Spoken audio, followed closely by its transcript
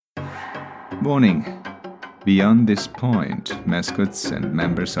Warning. Beyond this point, mascots and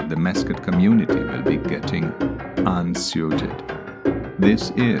members of the mascot community will be getting unsuited.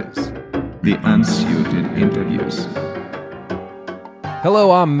 This is the Unsuited Interviews. Hello,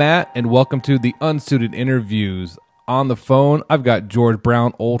 I'm Matt, and welcome to the Unsuited Interviews. On the phone, I've got George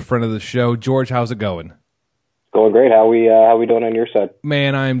Brown, old friend of the show. George, how's it going? Going great. How we doing on your side?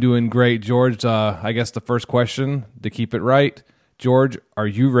 Man, I am doing great, George. I guess the first question, to keep it right, George, are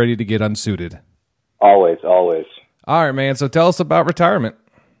you ready to get unsuited? Always. All right, man. So tell us about retirement.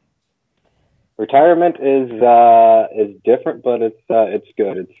 Retirement is different, but it's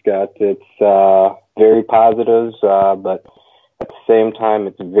good. It's very positives, but at the same time,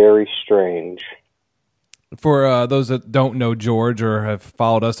 it's very strange. For those that don't know George or have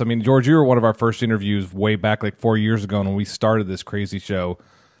followed us, I mean, George, you were one of our first interviews way back like 4 years ago when we started this crazy show.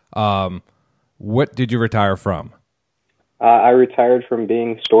 What did you retire from? I retired from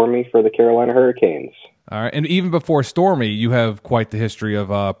being Stormy for the Carolina Hurricanes. All right, and even before Stormy, you have quite the history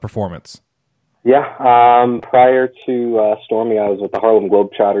of performance. Yeah, prior to Stormy, I was with the Harlem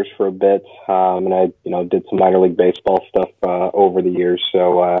Globetrotters for a bit, and I did some minor league baseball stuff over the years.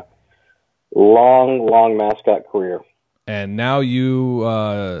 So long mascot career. And now you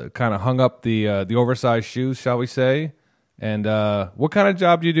kind of hung up the oversized shoes, shall we say? And what kind of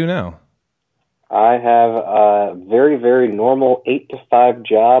job do you do now? I have a very, very normal 8 to 5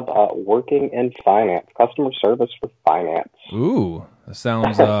 job working in finance, customer service for finance. Ooh, that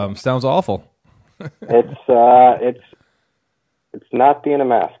sounds sounds awful. It's not being a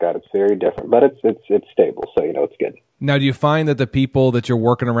mascot. It's very different, but it's stable, so it's good. Now, do you find that the people that you're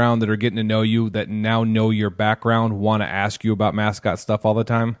working around that are getting to know you, that now know your background, want to ask you about mascot stuff all the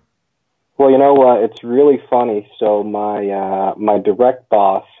time? Well, it's really funny. So my direct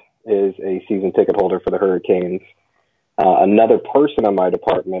boss is a season ticket holder for the Hurricanes. Another person in my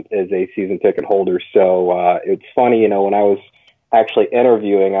department is a season ticket holder. So it's funny, when I was actually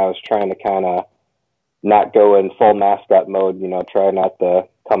interviewing, I was trying to kind of not go in full mascot mode, try not to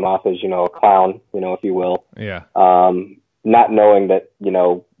come off as, a clown, if you will. Yeah. Not knowing that,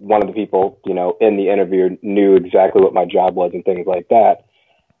 one of the people, in the interview knew exactly what my job was and things like that.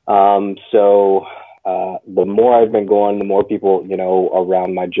 So the more I've been going, the more people,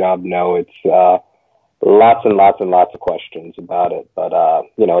 around my job know. It's lots and lots and lots of questions about it. But,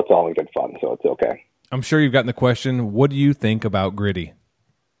 it's all in good fun, so it's okay. I'm sure you've gotten the question, what do you think about Gritty?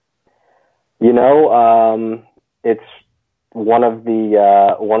 It's one of the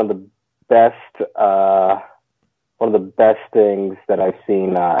best things that I've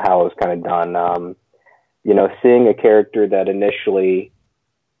seen how it was kind of done. Seeing a character that initially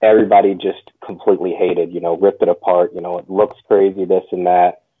everybody just completely hated, ripped it apart, it looks crazy, this and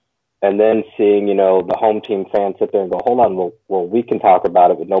that. And then seeing, the home team fans sit there and go, hold on, well, we can talk about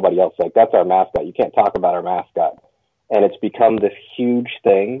it with nobody else. Like, that's our mascot. You can't talk about our mascot. And it's become this huge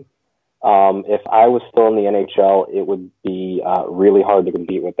thing. If I was still in the NHL, it would be really hard to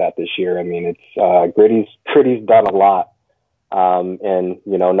compete with that this year. I mean, it's Gritty's done a lot, and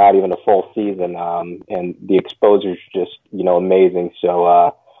not even a full season, and the exposure's just amazing.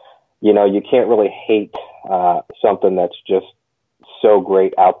 So you can't really hate something that's just so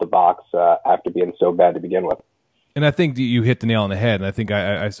great out the box after being so bad to begin with. And I think you hit the nail on the head. And I think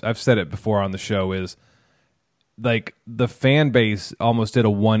I've said it before on the show is, like, the fan base almost did a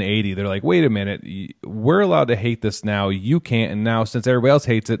 180. They're like, wait a minute, we're allowed to hate this now. You can't. And now, since everybody else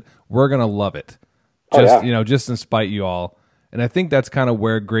hates it, we're going to love it. Just in spite you all. And I think that's kind of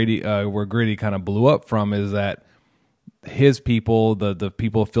where Gritty kind of blew up from, is that his people, the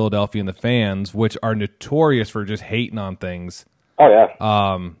people of Philadelphia and the fans, which are notorious for just hating on things. Oh,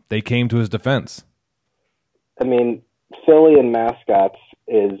 yeah. They came to his defense. I mean, Philly and mascots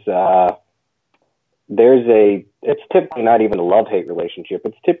is, it's typically not even a love-hate relationship.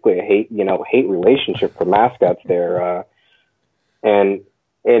 It's typically a hate relationship for mascots there. And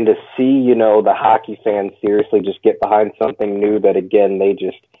to see, the hockey fans seriously just get behind something new that, again,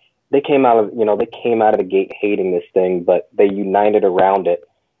 they came out of the gate hating this thing, but they united around it,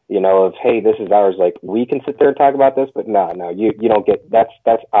 of, hey, this is ours. Like, we can sit there and talk about this, but no, you don't get, that's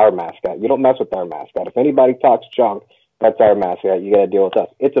our mascot. You don't mess with our mascot. If anybody talks junk, that's our mascot. You got to deal with us.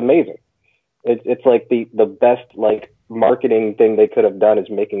 It's amazing. It's like the best, like, marketing thing they could have done is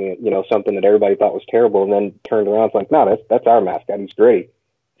making it, something that everybody thought was terrible, and then turned around. It's like, no, that's our mascot. He's great.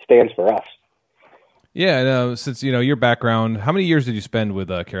 Stands for us. Yeah, and since your background, how many years did you spend with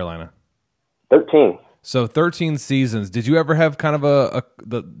Carolina? 13. So 13 seasons. Did you ever have kind of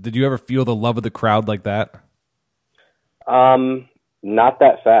did you ever feel the love of the crowd like that? Not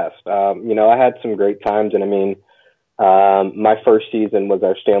that fast. I had some great times, and I mean, My first season was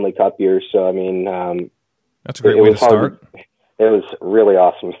our Stanley Cup year, so I mean, that's a great way to start. It was really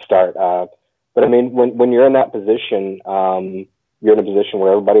awesome to start. But I mean, when you're in that position, you're in a position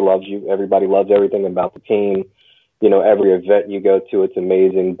where everybody loves you. Everybody loves everything about the team. You know, every event you go to, it's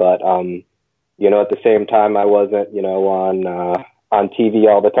amazing. But, you know, at the same time, I wasn't, you know, on TV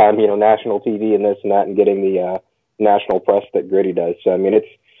all the time, you know, national TV and this and that, and getting the national press that Gritty does. So, I mean,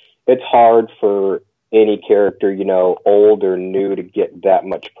 it's hard for any character, you know, old or new, to get that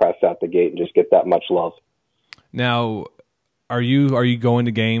much press out the gate and just get that much love. Now, are you going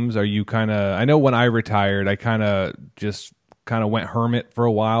to games? Are you kind of? I know when I retired, I kind of went hermit for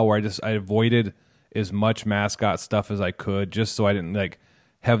a while, where I avoided as much mascot stuff as I could, just so I didn't like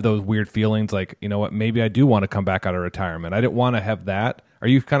have those weird feelings. Like, you know what? Maybe I do want to come back out of retirement. I didn't want to have that. Are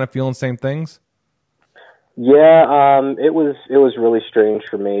you kind of feeling the same things? Yeah, it was really strange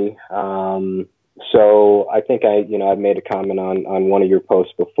for me. So I think I've made a comment on one of your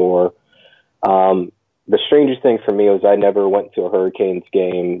posts before. The strangest thing for me was I never went to a Hurricanes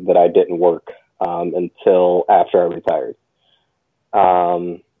game that I didn't work until after I retired.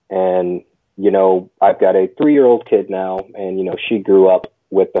 And, you know, I've got a 3-year-old kid now, and, you know, she grew up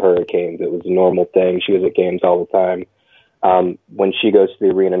with the Hurricanes. It was a normal thing. She was at games all the time. When she goes to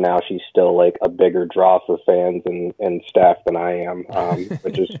the arena now, she's still like a bigger draw for fans and staff than I am,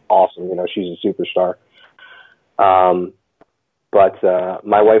 which is awesome. You know, she's a superstar. But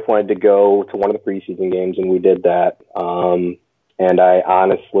my wife wanted to go to one of the preseason games, and we did that. And I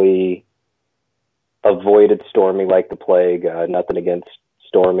honestly avoided Stormy like the plague. Nothing against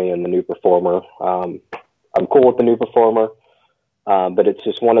Stormy and the new performer. I'm cool with the new performer, but it's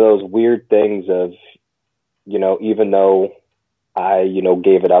just one of those weird things of, you know, even though I, you know,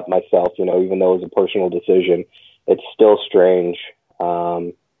 gave it up myself, you know, even though it was a personal decision, it's still strange.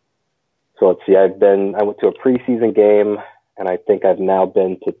 So let's see, I went to a preseason game, and I think I've now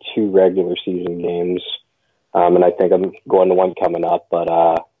been to 2 regular season games. And I think I'm going to one coming up, but,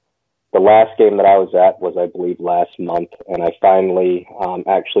 the last game that I was at was, I believe, last month, and I finally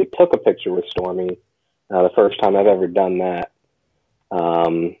actually took a picture with Stormy. The first time I've ever done that.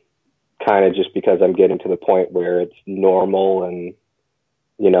 Kind of just because I'm getting to the point where it's normal, and,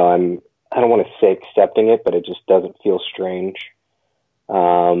 you know, I don't want to say accepting it, but it just doesn't feel strange.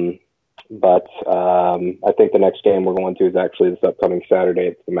 But I think the next game we're going to is actually this upcoming Saturday.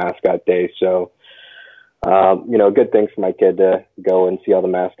 It's the mascot day. So, you know, a good thing for my kid to go and see all the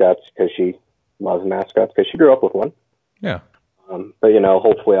mascots, because she loves mascots, because she grew up with one. Yeah. But, you know,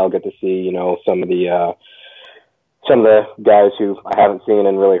 hopefully I'll get to see, you know, some of the guys who I haven't seen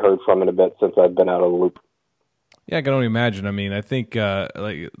and really heard from in a bit since I've been out of the loop. Yeah, I can only imagine. I mean, I think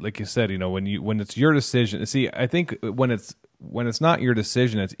like you said, you know, when it's your decision. See, I think when it's not your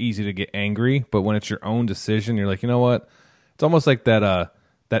decision, it's easy to get angry. But when it's your own decision, you're like, you know what? It's almost like that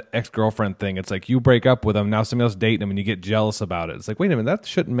ex-girlfriend thing. It's like you break up with them, now somebody else dating them, and you get jealous about it. It's like, wait a minute, that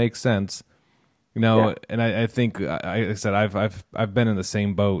shouldn't make sense. You know, yeah. And I think, like I said, I've been in the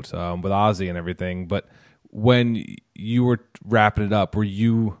same boat with Ozzy and everything. But when you were wrapping it up, did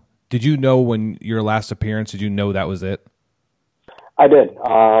you know when your last appearance, did you know that was it? I did.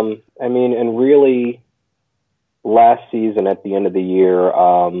 I mean, and really last season at the end of the year,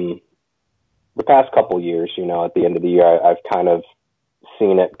 the past couple years, you know, at the end of the year, I've kind of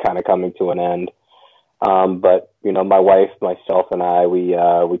seen it kind of coming to an end. But, you know, my wife, myself, and I, we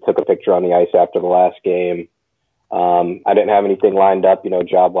took a picture on the ice after the last game. I didn't have anything lined up, you know,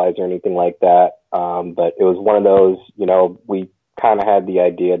 job-wise or anything like that. But it was one of those, you know, we kind of had the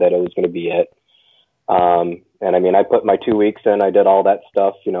idea that it was going to be it. And I mean, I put my 2 weeks in, I did all that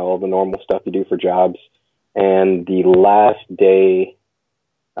stuff, you know, all the normal stuff you do for jobs. And the last day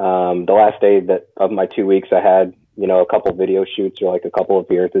of my 2 weeks, I had, you know, a couple video shoots or like a couple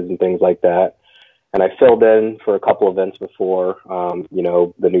appearances and things like that. And I filled in for a couple events before, you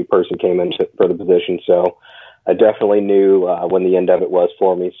know, the new person came in for the position. So I definitely knew when the end of it was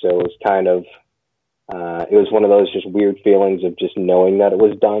for me. So it was kind of, it was one of those just weird feelings of just knowing that it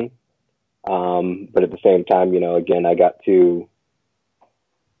was done. But at the same time, you know, again, I got to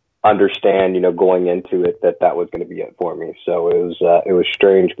understand, you know, going into it that was going to be it for me. So it was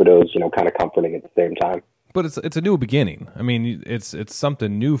strange, but it was, you know, kind of comforting at the same time. But it's a new beginning. I mean, it's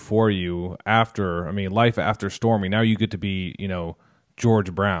something new for you after, I mean, life after Stormy. Now you get to be, you know,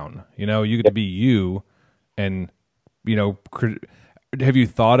 George Brown. You know, you get to be you. And, you know, have you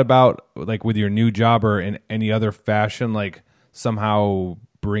thought about, like, with your new job or in any other fashion, like, somehow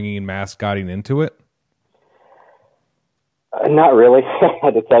bringing mascotting into it? Not really,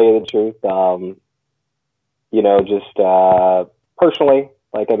 to tell you the truth. You know, just personally,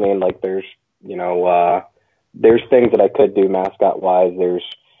 like, I mean, like, there's, you know, there's things that I could do mascot wise. There's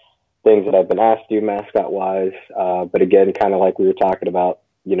things that I've been asked to do mascot wise. But again, kind of like we were talking about,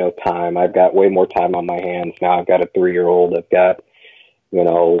 time. I've got way more time on my hands now. I've got a 3-year-old. I've got,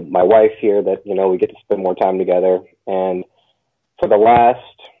 my wife here that, we get to spend more time together. And for the last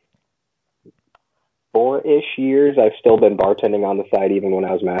 4-ish years, I've still been bartending on the side, even when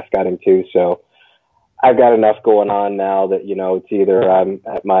I was mascotting too. So I've got enough going on now that, it's either I'm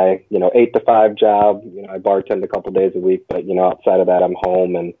at my, 8 to 5 job, I bartend a couple days a week, but, outside of that, I'm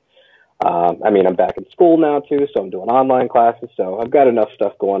home. And, I'm back in school now too, so I'm doing online classes. So I've got enough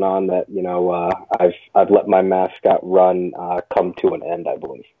stuff going on that, I've let my mascot run come to an end, I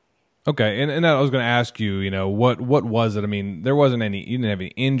believe. Okay, and I was going to ask you, what was it? I mean, there wasn't any, you didn't have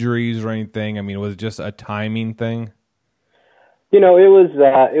any injuries or anything. I mean, was it just a timing thing? It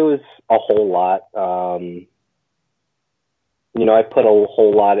was a whole lot. I put a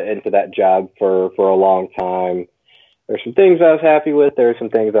whole lot into that job for a long time. There's some things I was happy with. There's some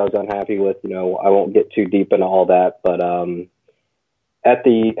things I was unhappy with. I won't get too deep into all that, but at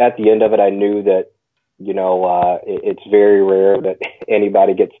the end of it, I knew that it's very rare that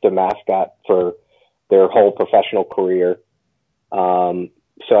anybody gets to mascot for their whole professional career. So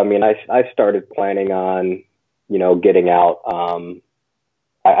I started planning on getting out.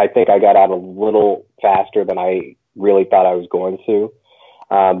 I think I got out a little faster than I really thought I was going to.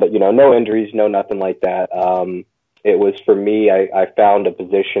 But no injuries, no nothing like that. It was for me, I found a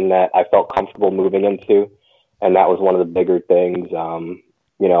position that I felt comfortable moving into, and that was one of the bigger things.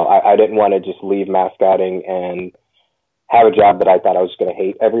 I didn't want to just leave mascotting and have a job that I thought I was going to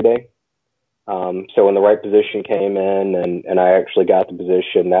hate every day. So when the right position came in and I actually got the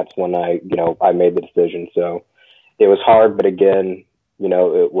position, that's when I made the decision. So it was hard, but again,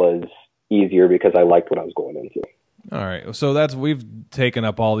 it was easier because I liked what I was going into. All right, so we've taken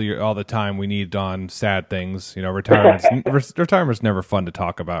up all the time we need on sad things. Retirement's never fun to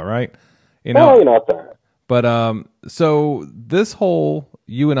talk about, right? It's all right. But so this whole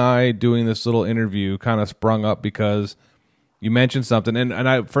you and I doing this little interview kind of sprung up because you mentioned something, and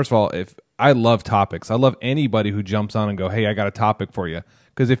I first of all, if I love topics, I love anybody who jumps on and go, hey, I got a topic for you,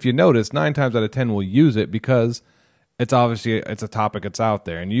 because if you notice, 9 times out of 10 we'll use it because it's a topic that's out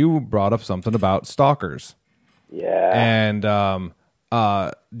there, and you brought up something about stalkers. Yeah. And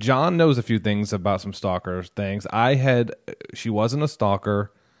John knows a few things about some stalker things. She wasn't a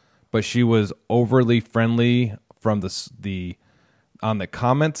stalker, but she was overly friendly from the on the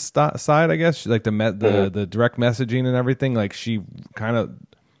comments side, I guess. Like the direct messaging and everything. Like she kind of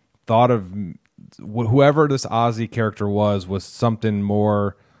thought of whoever this Ozzy character was something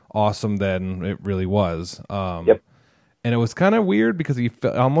more awesome than it really was. Yep. And it was kind of weird because I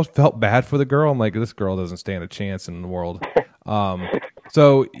almost felt bad for the girl. I'm like, this girl doesn't stand a chance in the world.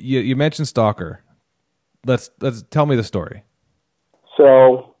 So you mentioned stalker. Let's tell me the story.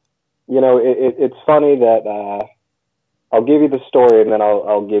 So, it's funny that I'll give you the story and then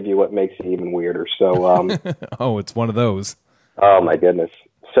I'll give you what makes it even weirder. So, oh, it's one of those. Oh my goodness.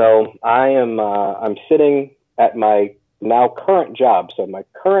 So I'm sitting at my now current job. So my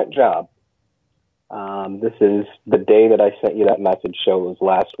current job. This is the day that I sent you that message, so it was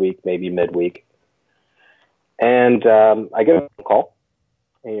last week, maybe midweek. And I get a phone call,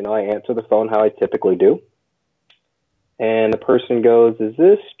 and, I answer the phone how I typically do. And the person goes, is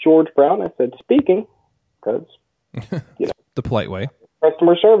this George Brown? I said, speaking, because, the polite way.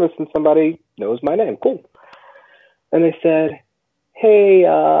 Customer service, and somebody knows my name. Cool. And they said, hey,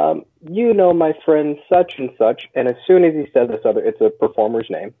 my friend such and such. And as soon as he said this it's a performer's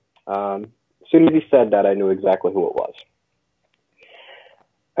name. As soon as he said that, I knew exactly who it was.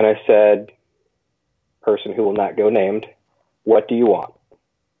 And I said, person who will not go named, what do you want?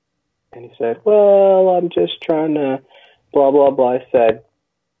 And he said, well, I'm just trying to blah, blah, blah. I said,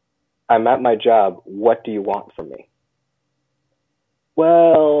 I'm at my job. What do you want from me?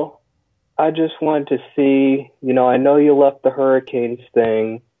 Well, I just wanted to see, I know you left the Hurricanes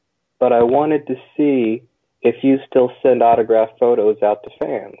thing, but I wanted to see if you still send autographed photos out to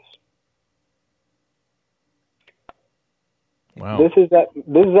fans. Wow. This is at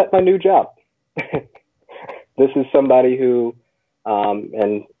my new job. This is somebody who,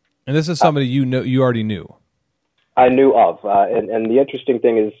 and this is somebody you already knew. I knew of, and the interesting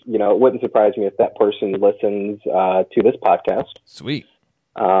thing is, it wouldn't surprise me if that person listens to this podcast. Sweet.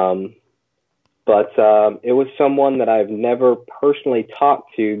 But it was someone that I've never personally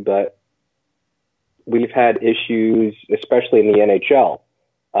talked to, but we've had issues, especially in the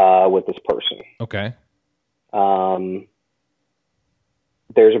NHL, with this person. Okay.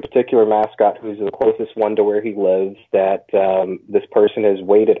 There's a particular mascot who's the closest one to where he lives that this person has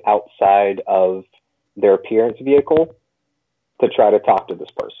waited outside of their appearance vehicle to try to talk to this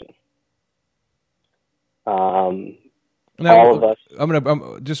person. Now, all of us.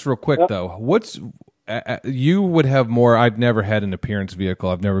 I'm just real quick though. What's you would have more? I've never had an appearance vehicle.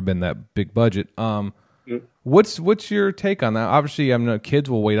 I've never been that big budget. What's your take on that? Obviously, kids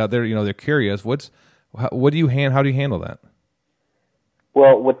will wait out there. They're curious. How do you handle that?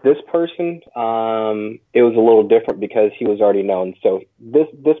 Well, with this person, it was a little different because he was already known. So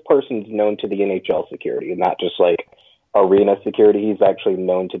this person's known to the NHL security, and not just like arena security. He's actually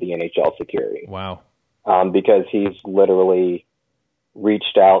known to the NHL security. Wow. Because he's literally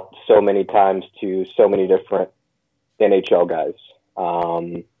reached out so many times to so many different NHL guys.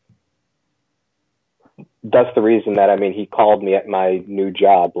 That's the reason that, he called me at my new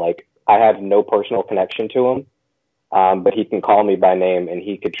job. Like, I have no personal connection to him, but he can call me by name and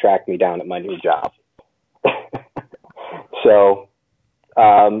he could track me down at my new job. So,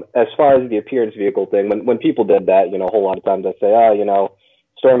 as far as the appearance vehicle thing, when people did that, a whole lot of times I say,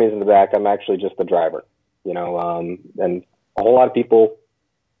 Stormy's in the back. I'm actually just the driver, and a whole lot of people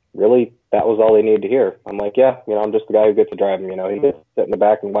really, that was all they needed to hear. I'm like, yeah, I'm just the guy who gets to drive him. He gets to sit in the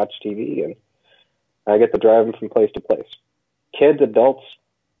back and watch TV, and I get to drive him from place to place. Kids, adults,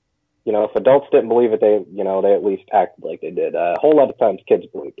 if adults didn't believe it, they at least acted like they did. A whole lot of times kids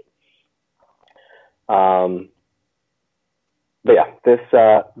believed it. But yeah,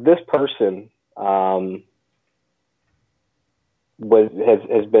 this person,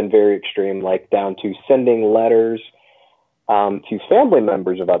 has been very extreme, like down to sending letters to family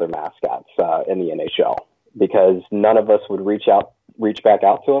members of other mascots in the NHL, because none of us would reach back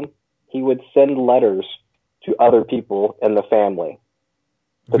out to him. He would send letters to other people in the family.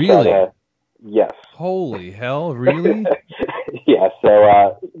 Really? Yes. Holy hell! Really? Yeah.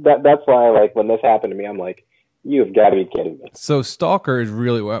 So that's why, like, when this happened to me, I'm like, you've got to be kidding me. So stalker is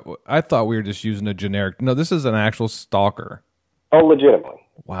really. I thought we were just using a generic. No, this is an actual stalker. Oh, legitimately.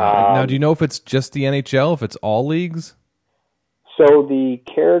 Wow. Now, do you know if it's just the NHL, if it's all leagues? So the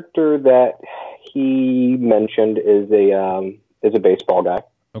character that he mentioned is a baseball guy.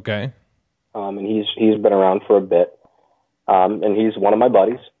 Okay. And he's been around for a bit. And he's one of my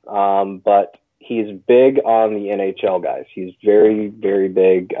buddies. But he's big on the NHL guys. He's very, very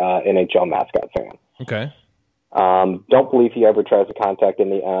big NHL mascot fan. Okay. Don't believe he ever tries to contact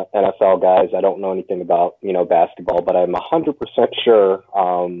any NFL guys. I don't know anything about, basketball, but I'm 100% sure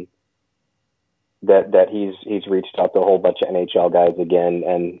that he's reached out to a whole bunch of NHL guys again,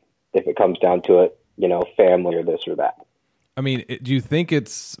 and if it comes down to it, family or this or that. I mean, do you think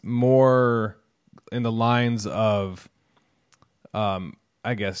it's more in the lines of,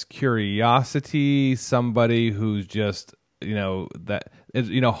 I guess, curiosity, somebody who's just, that is,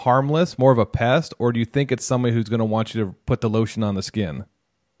 harmless, more of a pest, or do you think it's somebody who's going to want you to put the lotion on the skin?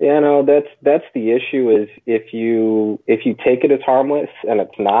 Yeah, no, that's the issue, is if you take it as harmless and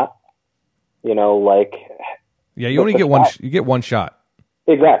it's not, like, yeah, you only get one. You get one shot.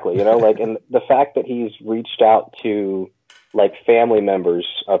 Exactly, like, and the fact that he's reached out to, like, family members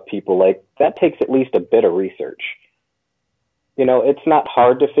of people, like, that takes at least a bit of research. It's not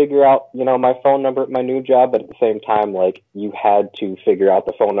hard to figure out, my phone number at my new job, but at the same time, like, you had to figure out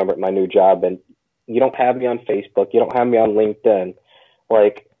the phone number at my new job, and you don't have me on Facebook, you don't have me on LinkedIn.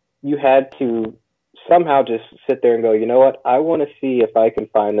 Like, you had to somehow just sit there and go, you know what, I want to see if I can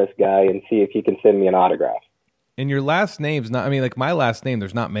find this guy and see if he can send me an autograph. And your last name's not, like my last name,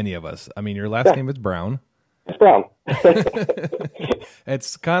 there's not many of us. Your last name is Brown. It's Brown.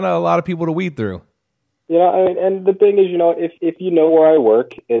 It's kind of a lot of people to weed through. And the thing is, if you know where I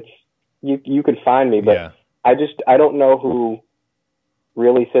work, it's you can find me, but yeah. I don't know who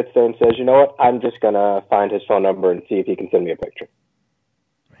really sits there and says, you know what, I'm just gonna find his phone number and see if he can send me a picture.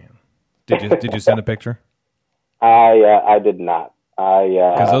 Man, did you send a picture? I did not.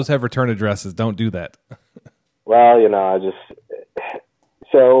 Because those have return addresses. Don't do that. Well,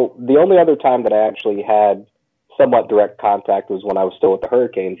 so the only other time that I actually had somewhat direct contact was when I was still with the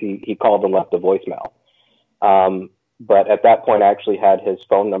Hurricanes. He called and left a voicemail. But at that point, I actually had his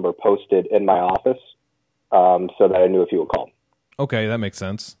phone number posted in my office, so that I knew if he would call. Okay, that makes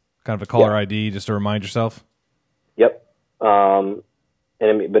sense. Kind of a caller ID, just to remind yourself. Yep. But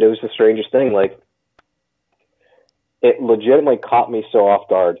it was the strangest thing. Like, it legitimately caught me so off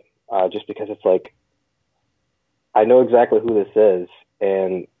guard, just because it's like, I know exactly who this is,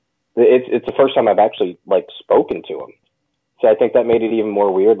 and it's the first time I've actually, like, spoken to him. So I think that made it even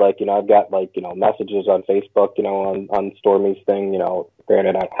more weird. Like, I've got, like, messages on Facebook, on Stormy's thing,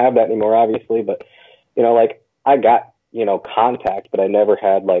 granted I don't have that anymore, obviously, but, like, I got contact, but I never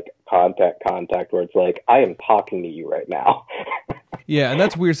had like contact where it's like, I am talking to you right now. Yeah, and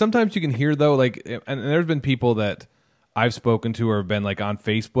that's weird. Sometimes you can hear though, like, and there's been people that I've spoken to or have been like on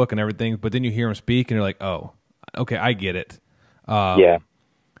Facebook and everything, but then you hear them speak and you're like, oh, okay, I get it. Yeah.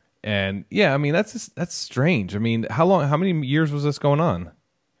 And yeah, I mean, that's strange. I mean, how many years was this going on?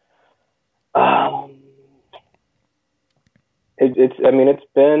 It's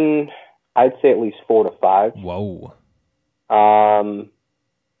been, I'd say at least 4 to 5. Whoa.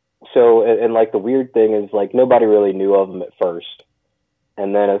 So, and like the weird thing is like nobody really knew of them at first.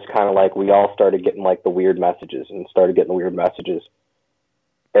 And then it's kind of like we all started getting like the weird messages. And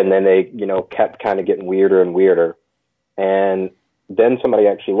then they, kept kind of getting weirder and weirder. And then somebody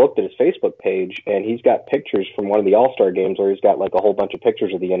actually looked at his Facebook page, and he's got pictures from one of the All-Star games where he's got like a whole bunch of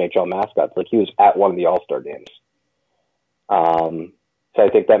pictures of the NHL mascots. Like he was at one of the All-Star games. So I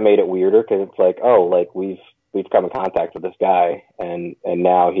think that made it weirder because it's like, oh, like we've come in contact with this guy, and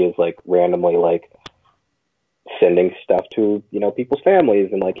now he is like randomly like sending stuff to, people's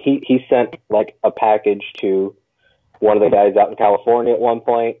families. And like he sent like a package to one of the guys out in California at one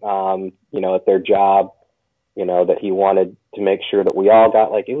point, at their job, that he wanted to make sure that we all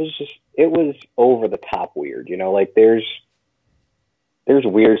got. Like it was over the top weird, like there's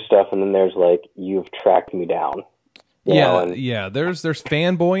weird stuff, and then there's like, you've tracked me down. Yeah. There's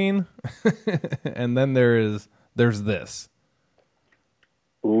fanboying, and then there's this.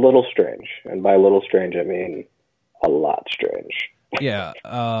 Little strange, and by little strange I mean a lot strange. Yeah.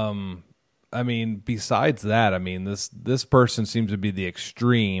 I mean, besides that, I mean, this person seems to be the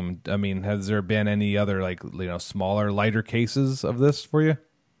extreme. I mean, has there been any other like smaller, lighter cases of this for you?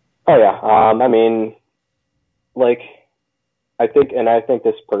 Oh yeah. I mean, like I think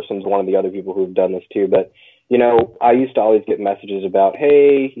this person's one of the other people who've done this too, but I used to always get messages about,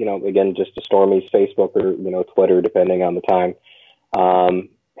 hey, again, just to Stormy's Facebook or, Twitter, depending on the time.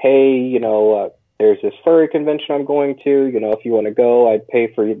 Hey, there's this furry convention I'm going to, if you want to go, I'd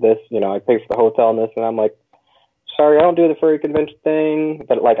pay for this, I'd pay for the hotel and this. And I'm like, sorry, I don't do the furry convention thing.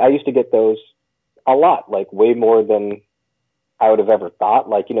 But like, I used to get those a lot, like way more than I would have ever thought.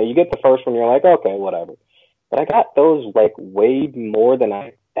 Like, you get the first one, you're like, okay, whatever. But I got those like way more than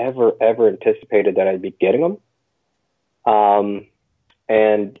I ever anticipated that I'd be getting them.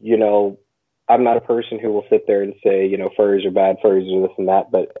 And I'm not a person who will sit there and say, furries are bad, furries are this and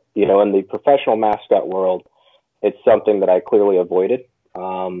that, but in the professional mascot world, it's something that I clearly avoided.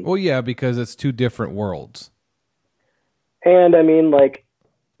 Well, yeah, because it's two different worlds. And I mean, like,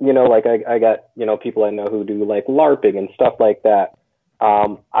 like I got, people I know who do like LARPing and stuff like that.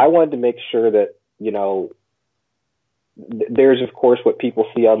 I wanted to make sure that, there's of course what people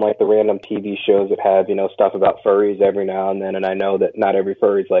see on like the random TV shows that have, stuff about furries every now and then. And I know that not every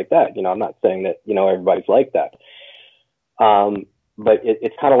furry's like that. I'm not saying that, everybody's like that. But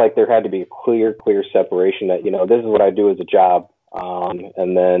it's kind of like there had to be a clear separation that, this is what I do as a job.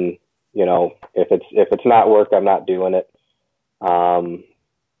 And then, if it's not work, I'm not doing it.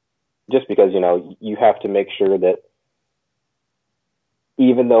 Just because, you have to make sure that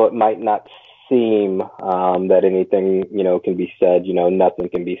even though it might not seem that anything, can be said, nothing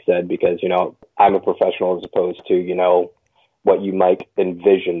can be said because, I'm a professional as opposed to, what you might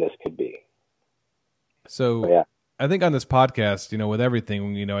envision this could be. So yeah. I think on this podcast, with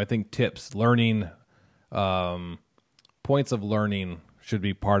everything, I think tips, learning, points of learning should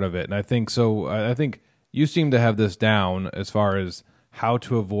be part of it. And I think so. I think you seem to have this down as far as how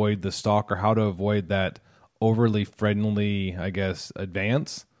to avoid the stalker, how to avoid that overly friendly, I guess,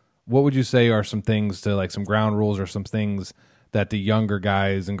 advance. What would you say are some things to like some ground rules or some things that the younger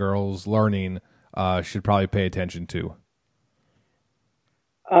guys and girls learning should probably pay attention to?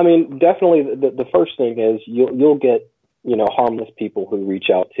 I mean, definitely the first thing is you'll get, harmless people who reach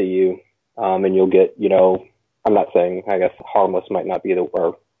out to you, and you'll get, I'm not saying, I guess harmless might not be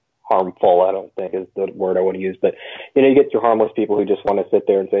or harmful, I don't think is the word I want to use, but, you get your harmless people who just want to sit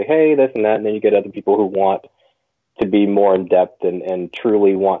there and say, hey, this and that. And then you get other people who want to be more in depth and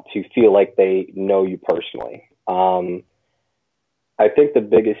truly want to feel like they know you personally. I think the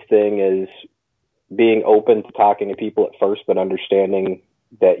biggest thing is being open to talking to people at first, but understanding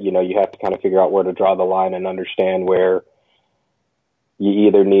that, you have to kind of figure out where to draw the line and understand where you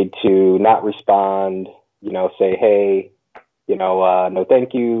either need to not respond, say, hey, no,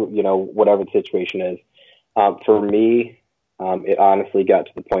 thank you, whatever the situation is. For me, it honestly got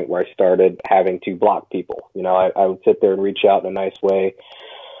to the point where I started having to block people. I would sit there and reach out in a nice way,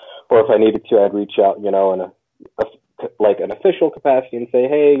 or if I needed to, I'd reach out, in like an official capacity and say,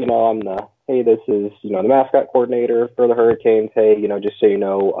 hey, I'm the hey, this is, the mascot coordinator for the Hurricanes. Hey, just so you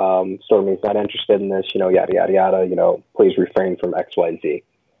know, Stormy's not interested in this, yada, yada, yada, please refrain from X, Y, Z.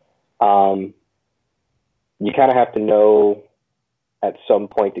 You kind of have to know at some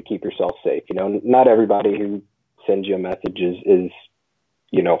point to keep yourself safe. Not everybody who sends you a message is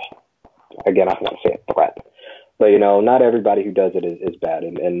again, I don't want to say a threat, but, not everybody who does it is bad.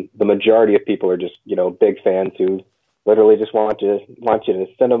 And the majority of people are just, big fans who literally just want you to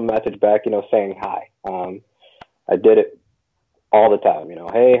send them a message back, saying hi. I did it all the time,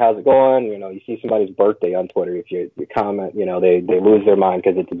 hey, how's it going? You see somebody's birthday on Twitter. If you comment, they lose their mind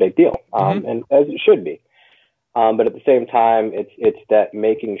because it's a big deal. And as it should be. But at the same time, it's that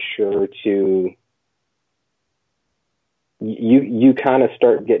making sure to, you kind of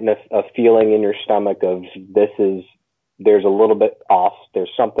start getting a feeling in your stomach of there's a little bit off.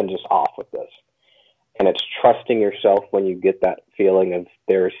 There's something just off with this. And it's trusting yourself when you get that feeling of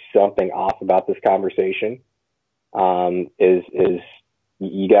there's something off about this conversation, is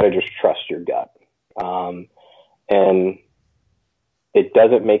you got to just trust your gut. And it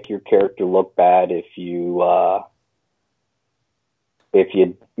doesn't make your character look bad if you aren't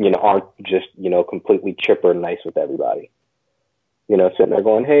just, completely chipper and nice with everybody. Sitting there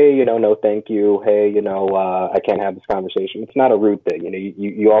going, hey, no, thank you. Hey, I can't have this conversation. It's not a rude thing.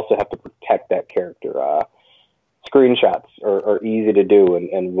 You also have to protect that character. Screenshots are easy to do.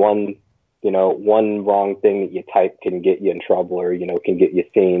 And one wrong thing that you type can get you in trouble or, can get you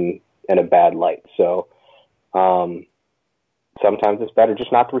seen in a bad light. So, sometimes it's better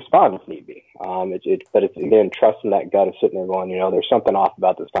just not to respond if need be. But it's, again, trusting that gut of sitting there going, there's something off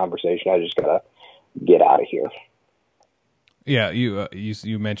about this conversation. I just got to get out of here. Yeah, you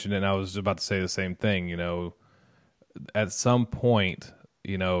mentioned it, and I was about to say the same thing. At some point,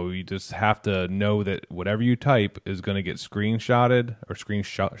 you just have to know that whatever you type is going to get screenshotted or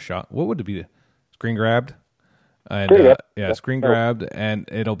screenshot. What would it be? Screen grabbed? And screen grabbed, and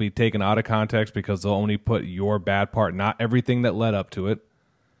it'll be taken out of context because they'll only put your bad part, not everything that led up to it.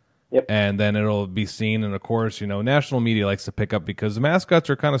 Yep. And then it'll be seen, and of course, national media likes to pick up because the mascots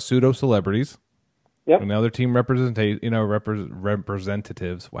are kind of pseudo celebrities. Yep. And the other team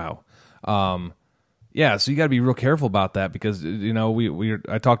representatives. Wow. So you got to be real careful about that because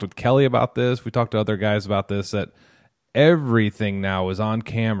I talked with Kelly about this. We talked to other guys about this, that everything now is on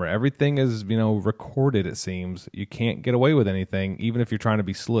camera. Everything is recorded. It seems you can't get away with anything, even if you're trying to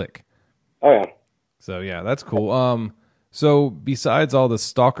be slick. Oh yeah. So yeah, that's cool. So besides all the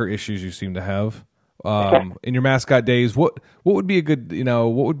stalker issues you seem to have in your mascot days, what would be a good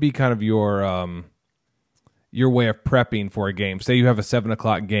what would be kind of your way of prepping for a game? Say you have a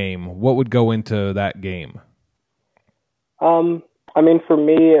 7:00 game. What would go into that game? For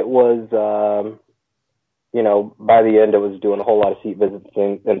me, it was, by the end, it was doing a whole lot of seat visits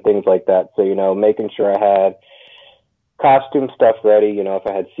and things like that. So, making sure I had costume stuff ready, if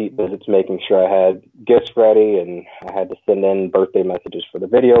I had seat visits, making sure I had gifts ready, and I had to send in birthday messages for the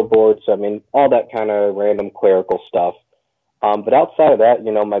video board. So, all that kind of random clerical stuff. But outside of that,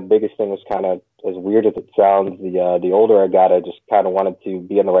 my biggest thing was kind of, as weird as it sounds, the older I got, I just kind of wanted to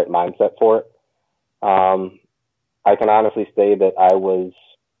be in the right mindset for it. I can honestly say that I was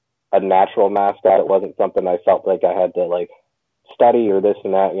a natural mascot. It wasn't something I felt like I had to study or this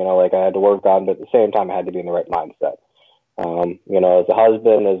and that, I had to work on, but at the same time I had to be in the right mindset. As a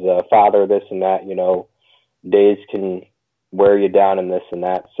husband, as a father, this and that, days can wear you down and this and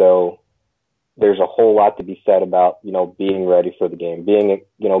that. So there's a whole lot to be said about, being ready for the game, being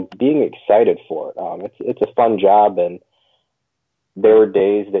excited for it. It's a fun job. And there were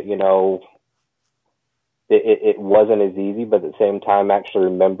days that, it wasn't as easy, but at the same time, actually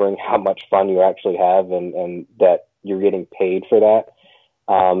remembering how much fun you actually have and that you're getting paid for that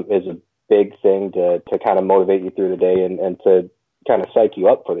is a big thing to kind of motivate you through the day and to kind of psych you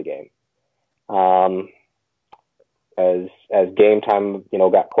up for the game. As game time,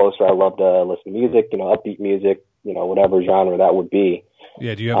 got closer, I loved to listen to music, upbeat music, whatever genre that would be.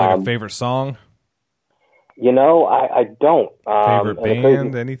 Yeah. Do you have a favorite song? I don't. Favorite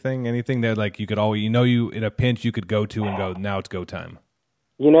band? Anything that you could always, you in a pinch you could go to and go, now it's go time.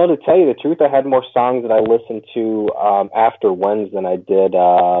 To tell you the truth, I had more songs that I listened to after Wins than I did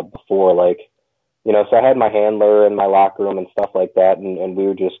before. So I had my handler in my locker room and stuff like that, and we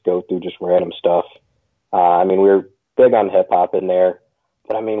would just go through just random stuff. We were big on hip hop in there,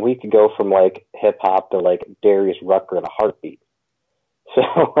 but we could go from hip hop to Darius Rucker in a heartbeat. So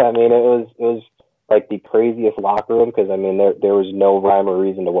it was the craziest locker room because there was no rhyme or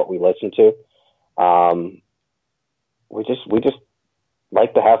reason to what we listened to. We just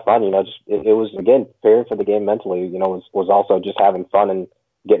like to have fun, it was, again, preparing for the game mentally, was also just having fun and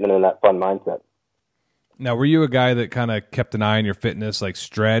getting into that fun mindset. Now, were you a guy that kind of kept an eye on your fitness, like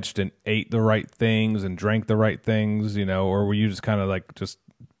stretched and ate the right things and drank the right things, or were you just kind of like just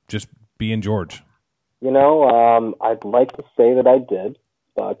being George? I'd like to say that I did,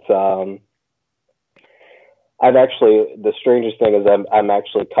 but the strangest thing is I'm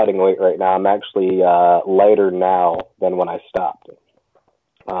actually cutting weight right now. I'm actually lighter now than when I stopped.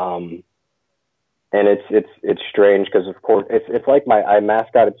 And it's strange because, of course, it's like I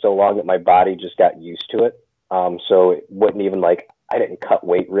mascotted so long that my body just got used to it. So it wouldn't even I didn't cut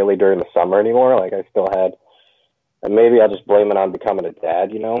weight really during the summer anymore. Like I still had, and maybe I'll just blame it on becoming a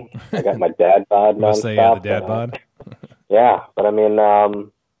dad. I got my dad bod nonstop. The dad bod. Yeah, but I mean, I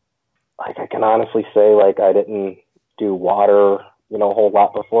can honestly say I didn't do water, a whole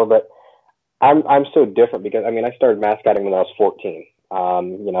lot before, but I'm so different because I started mascotting when I was 14.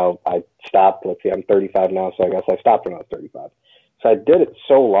 I stopped, let's see, I'm 35 now, so I guess I stopped when I was 35. So I did it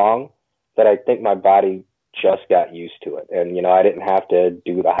so long that I think my body just got used to it. And, I didn't have to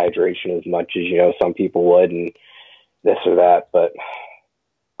do the hydration as much as, some people would and this or that. But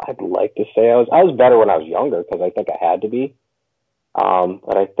I'd like to say I was better when I was younger because I think I had to be.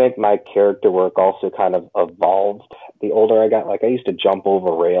 But I think my character work also kind of evolved the older I got. I used to jump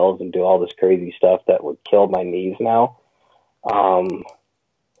over rails and do all this crazy stuff that would kill my knees now.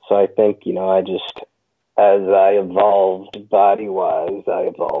 So I think, as I evolved body-wise, I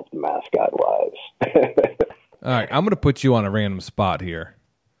evolved mascot-wise. All right, I'm going to put you on a random spot here.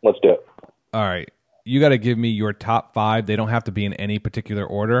 Let's do it. All right, you got to give me your top 5. They don't have to be in any particular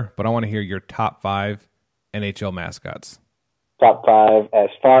order, but I want to hear your top 5 NHL mascots. Top 5 as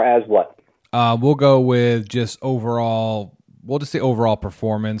far as what? We'll go with just overall, we'll just say overall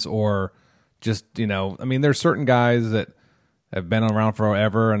performance or just, there's certain guys that have been around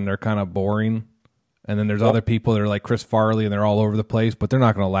forever and they're kind of boring. And then there's other people that are like Chris Farley and they're all over the place, but they're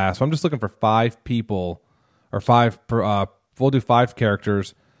not going to last. So I'm just looking for 5 people or 5, we'll do 5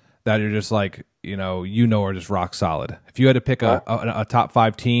 characters that are just like, are just rock solid. If you had to pick a top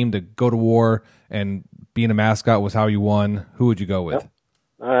 5 team to go to war and being a mascot was how you won, who would you go with? Yep.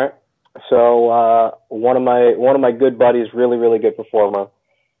 All right. So one of my good buddies, really, really good performer,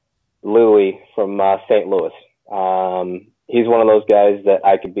 Louis from St. Louis. He's one of those guys that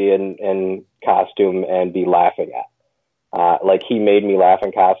I could be in costume and be laughing at. He made me laugh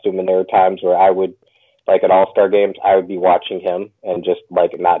in costume, and there were times where I would, at All-Star games, I would be watching him and just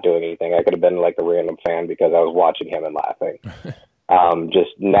not doing anything. I could have been a random fan because I was watching him and laughing.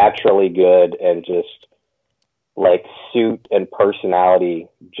 Just naturally good and just suit and personality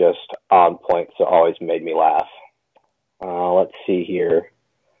just on point. So always made me laugh. Let's see here.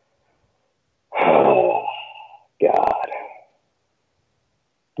 Oh, God.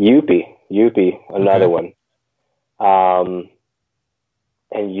 Youpie, another one. And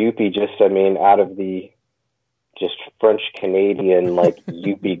Youpie just, out of the just French Canadian,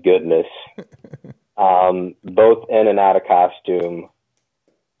 Youpie goodness, both in and out of costume,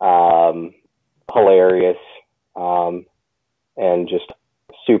 hilarious, and just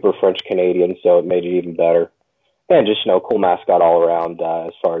super French Canadian. So it made it even better. And just, cool mascot all around,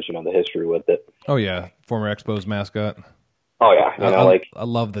 as far as, the history with it. Oh yeah. Former Expos mascot. Oh yeah, I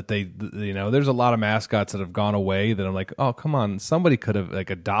love that they, there's a lot of mascots that have gone away that I'm like, oh come on, somebody could have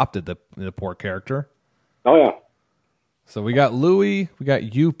adopted the poor character. Oh yeah. So we got Louis, we got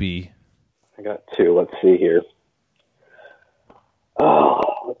Youpie. I got 2. Let's see here.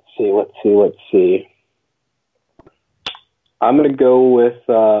 Oh, let's see. I'm gonna go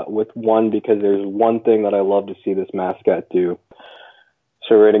with one because there's one thing that I love to see this mascot do.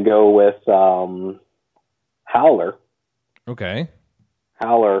 So we're gonna go with Howler. Okay.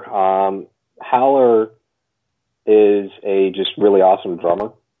 Howler. Howler is a just really awesome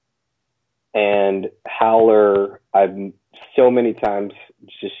drummer. And Howler, I've so many times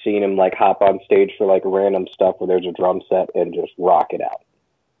just seen him hop on stage for random stuff where there's a drum set and just rock it out.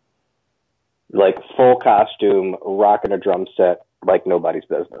 Full costume, rocking a drum set like nobody's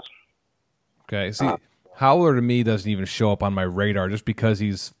business. Okay. See, Howler to me doesn't even show up on my radar just because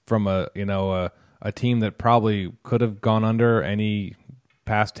he's from a team that probably could have gone under any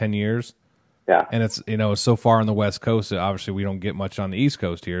past 10 years. Yeah. And it's, so far on the West Coast that obviously we don't get much on the East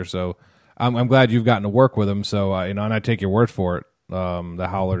Coast here. So I'm glad you've gotten to work with him. So, and I take your word for it. The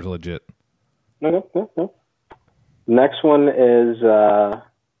Howler's legit. No. Next one is,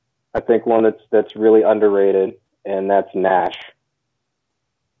 I think one that's really underrated, and that's Nash.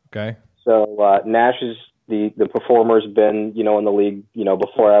 Okay. So, Nash is the performer's been, in the league,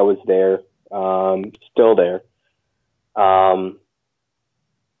 before I was there. Still there. And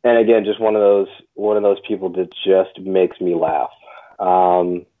again, just one of those people that just makes me laugh.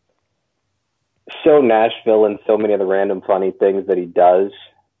 So Nashville and so many of the random funny things that he does,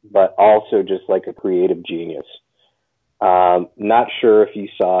 but also just like a creative genius. Not sure if you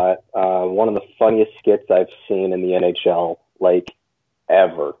saw it. One of the funniest skits I've seen in the NHL, like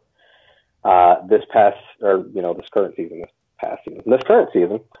ever. This current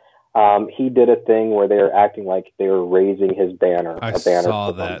season, he did a thing where they were acting like they were raising his banner. I a banner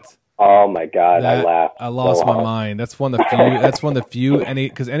saw that. Oh my God, I laughed. I lost my mind. That's one of the few.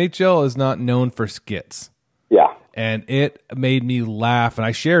 Because NHL is not known for skits. Yeah. And it made me laugh, and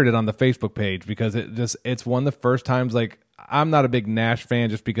I shared it on the Facebook page because it's one of the first times, like, I'm not a big Nash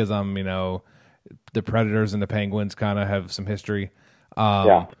fan just because I'm, the Predators and the Penguins kind of have some history.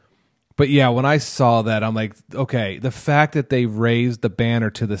 Yeah. But yeah, when I saw that, I'm like, okay, the fact that they raised the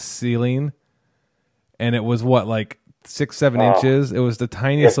banner to the ceiling and it was like 6-7 inches, it was the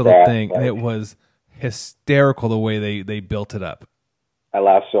tiniest little thing, and it was hysterical the way they built it up. I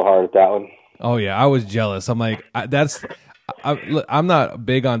laughed so hard at that one. Oh yeah, I was jealous. I'm like, I'm not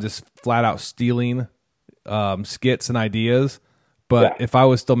big on just flat out stealing skits and ideas, but if I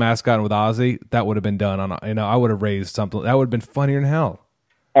was still mascotting with Ozzy, that would have been done on. I would have raised something that would have been funnier than hell.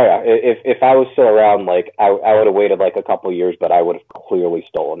 Oh yeah, if I was still around, like I would have waited like a couple years, but I would have clearly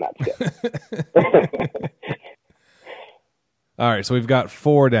stolen that skit. All right, so we've got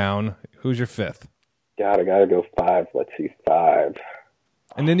 4 down. Who's your 5th? God, I gotta go 5. Let's see, 5.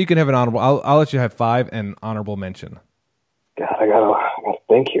 And then you can have an honorable. I'll let you have 5 and honorable mention. God, I gotta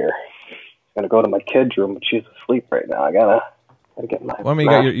think here. I'm gonna go to my kid's room, but she's asleep right now. I gotta get my. Well, I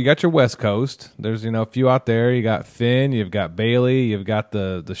mean, you got your West Coast. There's a few out there. You got Finn. You've got Bailey. You've got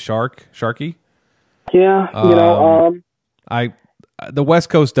the Sharky. Yeah, the West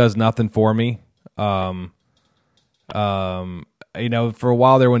Coast does nothing for me. For a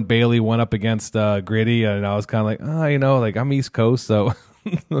while there when Bailey went up against Gritty, and I was kind of like, I'm East Coast, so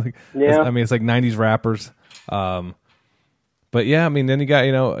yeah. I mean, it's like 90s rappers. But yeah, I mean, then you got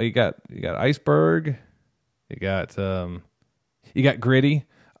Iceberg, you got Gritty.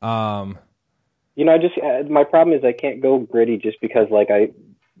 I just my problem is I can't go Gritty just because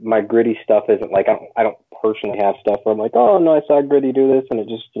my Gritty stuff isn't like I don't personally have stuff where I'm like, oh no, I saw Gritty do this and it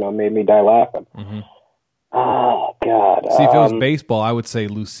just made me die laughing. Mm-hmm. Oh God! See, if it was baseball, I would say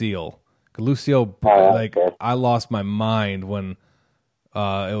Lucille. Lucille, I lost my mind when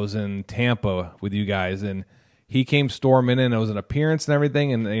it was in Tampa with you guys, and he came storming in. It was an appearance and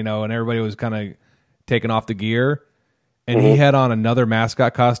everything, and and everybody was kind of taking off the gear, and he had on another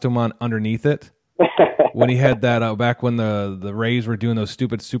mascot costume on underneath it. When he had that back when the Rays were doing those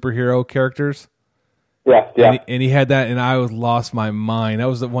stupid superhero characters. Yeah. And he had that, and I lost my mind. That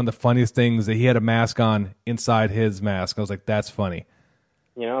was one of the funniest things, that he had a mask on inside his mask. I was like, that's funny.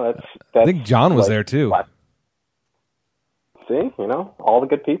 That's I think John was there too. See, all the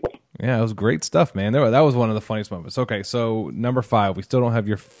good people. Yeah, it was great stuff, man. That was one of the funniest moments. Okay, so number 5. We still don't have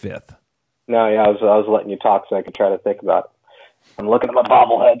your 5th. No, yeah, I was letting you talk so I could try to think about it. I'm looking at my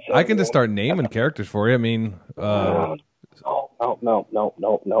bobblehead. So I can just start naming characters for you. I mean, No.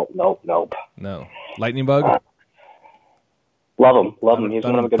 No. Lightning Bug? Love him. He's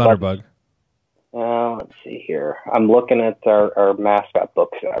one of the good Thunderbug. Let's see here. I'm looking at our mascot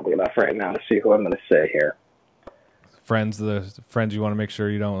books that we have right now to see who I'm going to say here. The friends you want to make sure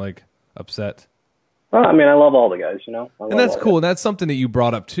you don't upset. Well, I mean, I love all the guys, And that's cool. And that's something that you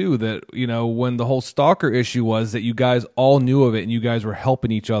brought up too, that, when the whole stalker issue was, that you guys all knew of it and you guys were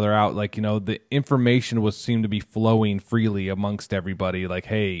helping each other out. The information seemed to be flowing freely amongst everybody. Like,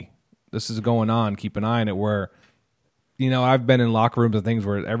 hey, this is going on. Keep an eye on it. Where, I've been in locker rooms and things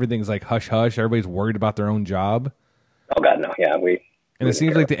where everything's like hush hush. Everybody's worried about their own job. Oh God, no. Yeah, and it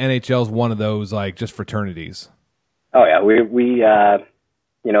seems like the NHL is one of those just fraternities. Oh yeah, we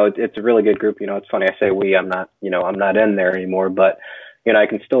it's a really good group. It's funny I say we. I'm not in there anymore, but I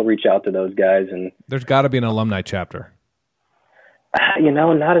can still reach out to those guys. And there's got to be an alumni chapter.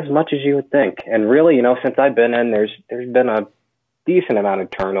 Not as much as you would think. And really, since I've been in, there's been a decent amount of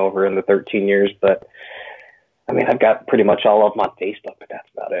turnover in the 13 years. But I mean, I've got pretty much all of them on Facebook, but that's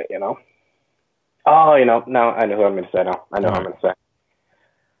about it. Oh, no, I know who I'm going to say now. I know who I'm going to say.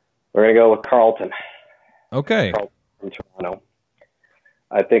 We're going to go with Carlton. Okay. Carlton from Toronto.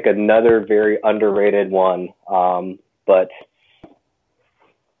 I think another very underrated one, but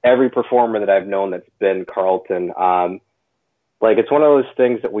every performer that I've known that's been Carlton, it's one of those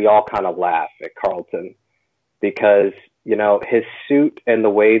things that we all kind of laugh at Carlton because, his suit and the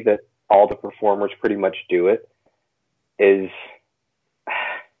way that all the performers pretty much do it is,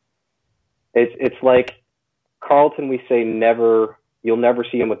 it's like Carlton, we say you'll never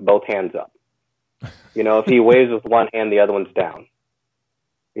see him with both hands up. If he waves with one hand, the other one's down.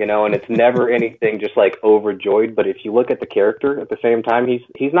 And it's never anything just like overjoyed. But if you look at the character at the same time,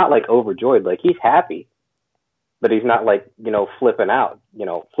 he's not like overjoyed. Like, he's happy, but he's not like, flipping out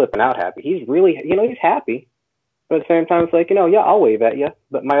happy. He's really, he's happy. But at the same time, it's like, yeah, I'll wave at you,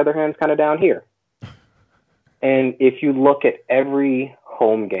 but my other hand's kind of down here. And if you look at every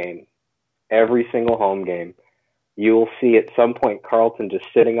single home game, you will see at some point Carlton just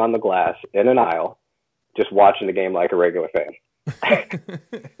sitting on the glass in an aisle, just watching the game like a regular fan.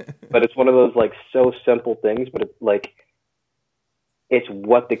 But it's one of those like so simple things, but it's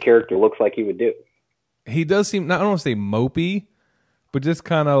what the character looks like he would do. He does seem, not, I don't want to say mopey, but just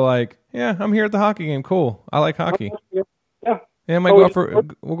kind of like, yeah, I'm here at the hockey game. Cool. I like hockey. Yeah. Yeah, we'll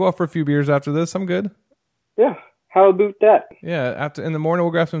go out for a few beers after this. I'm good. Yeah. How about that? Yeah. After in the morning,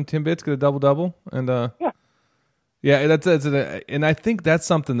 we'll grab some Timbits, get a double, and yeah, that's and I think that's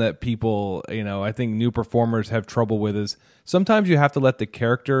something that people, I think new performers have trouble with is sometimes you have to let the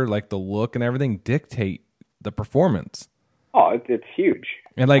character, like the look and everything, dictate the performance. Oh, it's huge.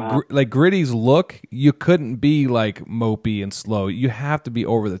 And like Gritty's look, you couldn't be like mopey and slow. You have to be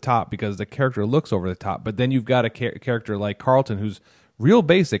over the top because the character looks over the top. But then you've got a character like Carlton who's real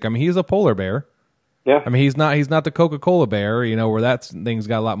basic. I mean, he's a polar bear. Yeah. I mean, he's not the Coca-Cola bear, where that thing's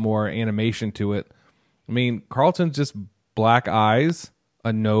got a lot more animation to it. I mean, Carlton's just black eyes,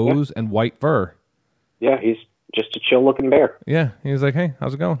 a nose, and white fur. Yeah, he's just a chill-looking bear. Yeah, he's like, hey,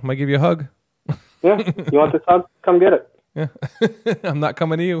 how's it going? Might give you a hug. Yeah, you want this hug? Come get it. Yeah, I'm not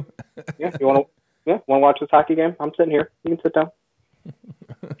coming to you. Yeah, you want to watch this hockey game? I'm sitting here. You can sit down.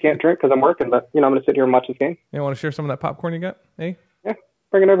 Can't drink because I'm working, but I'm going to sit here and watch this game. You want to share some of that popcorn you got? Hey. Yeah,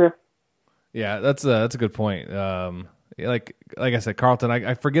 bring it over here. Yeah, that's a good point. Like I said, Carlton,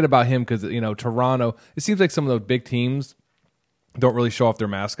 I forget about him because Toronto. It seems like some of those big teams don't really show off their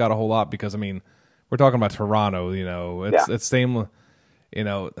mascot a whole lot because we're talking about Toronto. It's same.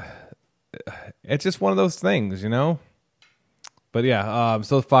 It's just one of those things, But yeah,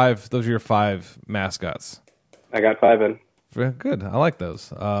 so those are your 5 mascots. I got 5 in. Good, I like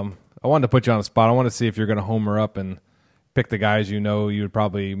those. I wanted to put you on the spot. I want to see if you're going to homer up and pick the guys you would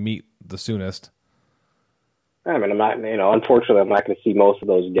probably meet the soonest. I mean, I'm not, unfortunately, I'm not going to see most of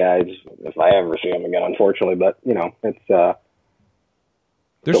those guys if I ever see them again, unfortunately. But, it's still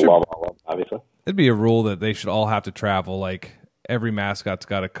love all of them, obviously. It'd be a rule that they should all have to travel. Like, every mascot's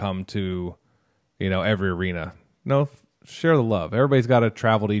got to come to, every arena. No, share the love. Everybody's got to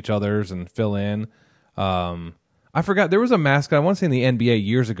travel to each other's and fill in. I forgot, there was a mascot, I want to say in the NBA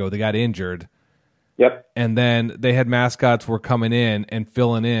years ago, they got injured. Yep. And then they had mascots were coming in and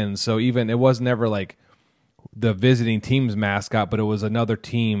filling in. So it was never like the visiting team's mascot, but it was another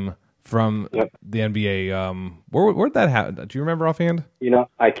team from the NBA. Where'd that happen? Do you remember offhand?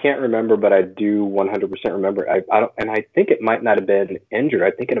 I can't remember, but I do 100% remember. I don't, and I think it might not have been injured.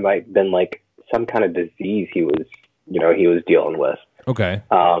 I think it might have been like some kind of disease he was dealing with. Okay.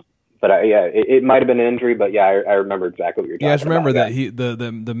 But it might have been an injury, but I remember exactly what you're talking about. Yeah, I just remember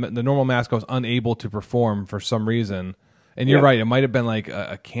that the normal mascot was unable to perform for some reason. And you're right, it might have been like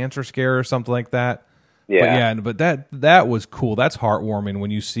a cancer scare or something like that. Yeah. But that was cool. That's heartwarming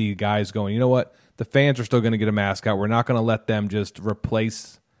when you see guys going, you know what? The fans are still going to get a mascot. We're not going to let them just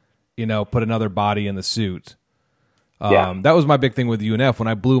replace, put another body in the suit. That was my big thing with UNF when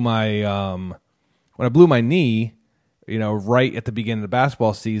I blew my knee. Right at the beginning of the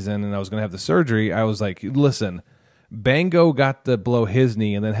basketball season, and I was going to have the surgery, I was like, listen, Bango got to blow his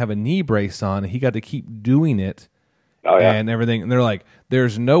knee and then have a knee brace on, and he got to keep doing it and everything. And they're like,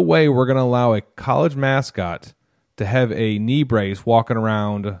 there's no way we're going to allow a college mascot to have a knee brace walking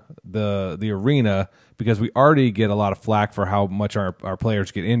around the arena because we already get a lot of flack for how much our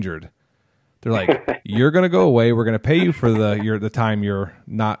players get injured. They're like, you're going to go away. We're going to pay you for the time you're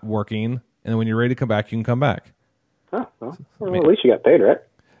not working, and then when you're ready to come back, you can come back. Oh, well, at least you got paid, right?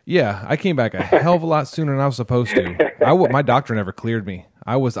 Yeah, I came back a hell of a lot sooner than I was supposed to. My doctor never cleared me.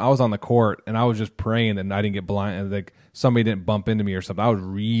 I was on the court, and I was just praying that I didn't get blind, like somebody didn't bump into me or something. I was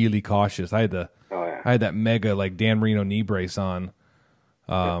really cautious. I had that mega like Dan Marino knee brace on,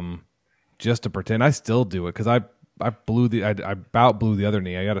 just to pretend. I still do it because I about blew the other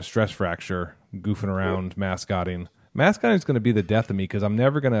knee. I got a stress fracture goofing around mascotting. Mascotting is going to be the death of me because I'm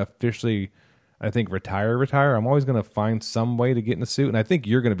never going to officially, I think, retire. I'm always going to find some way to get in a suit, and I think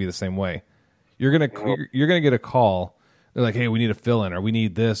you're going to be the same way. You're going to get a call. They're like, hey, we need a fill-in, or we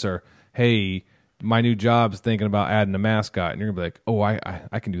need this, or hey, my new job's thinking about adding a mascot, and you're going to be like, oh,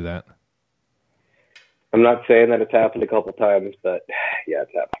 I can do that. I'm not saying that it's happened a couple times, but yeah,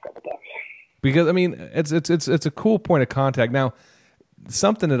 it's happened a couple times. Because I mean, it's a cool point of contact. Now,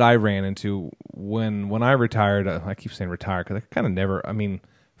 something that I ran into when I retired, I keep saying retire because I kind of never. I mean,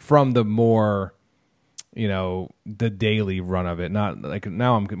 from the more, the daily run of it. Not like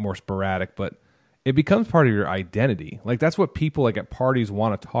now I'm more sporadic, but it becomes part of your identity. Like that's what people like at parties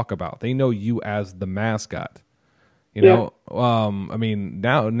want to talk about. They know you as the mascot. Now what? I mean,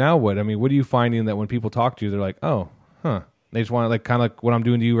 what are you finding that when people talk to you, they're like, oh, huh. They just want to like kind of like what I'm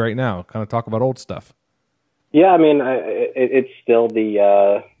doing to you right now, kind of talk about old stuff. Yeah, I mean, it's still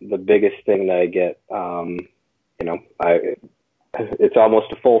the biggest thing that I get. It's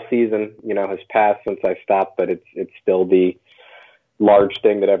almost a full season, has passed since I stopped, but it's still the large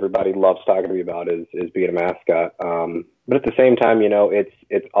thing that everybody loves talking to me about is being a mascot. But at the same time,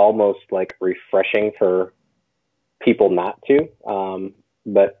 it's almost like refreshing for people not to.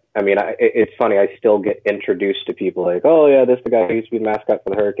 But I mean, it's funny. I still get introduced to people like, oh yeah, this is the guy who used to be the mascot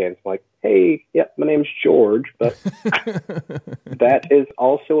for the Hurricanes. I'm like, hey, yeah, my name's George, but that is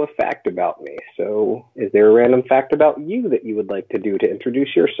also a fact about me. So is there a random fact about you that you would like to do to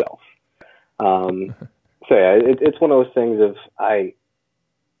introduce yourself? So yeah, it's one of those things of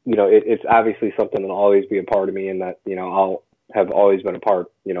it's obviously something that'll always be a part of me and that, I'll have always been a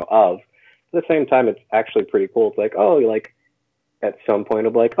part, of. At the same time, it's actually pretty cool. It's like, oh, like, at some point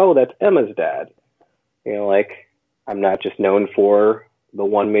of like, oh, that's Emma's dad. Like I'm not just known for the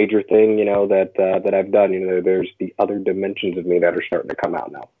one major thing, that I've done. There's the other dimensions of me that are starting to come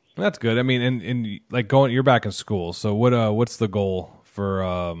out now. That's good. I mean, and like you're back in school. So what's the goal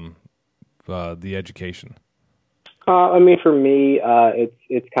for the education? I mean, for me,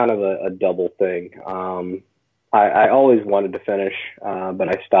 it's kind of a double thing. I always wanted to finish, but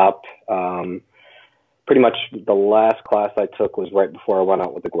I stopped. Pretty much the last class I took was right before I went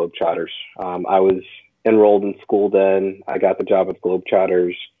out with the Globetrotters. I was enrolled in school then. I got the job with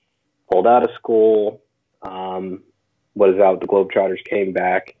Globetrotters, pulled out of school, was out with the Globetrotters, came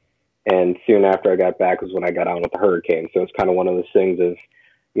back, and soon after I got back was when I got on with the Hurricanes. So it's kind of one of those things of,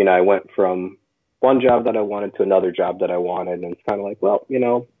 I went from one job that I wanted to another job that I wanted, and it's kind of like, well,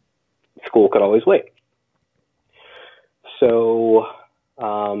 school could always wait. So,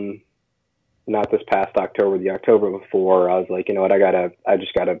 not this past October, the October before, I was like, you know what, I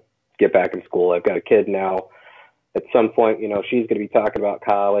just gotta get back in school. I've got a kid now. At some point, she's going to be talking about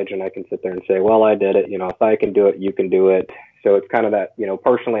college and I can sit there and say, well, I did it. If I can do it, you can do it. So it's kind of that,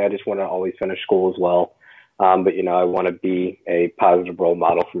 personally, I just want to always finish school as well. But, I want to be a positive role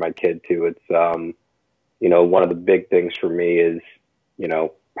model for my kid too. It's, one of the big things for me is,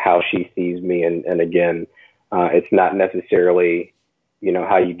 how she sees me. And again, it's not necessarily,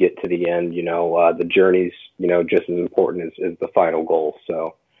 how you get to the end, the journey's, just as important as the final goal.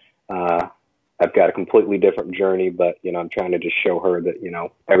 So, I've got a completely different journey, but, I'm trying to just show her that,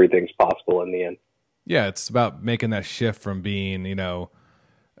 everything's possible in the end. Yeah. It's about making that shift from being,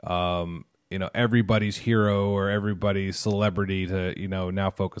 everybody's hero or everybody's celebrity to, now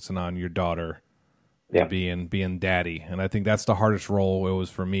focusing on your daughter. Yeah. Being daddy. And I think that's the hardest role it was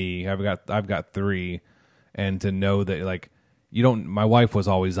for me. I've got 3, and to know that like, my wife was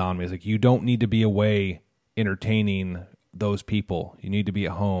always on me. It's like, you don't need to be away entertaining those people. You need to be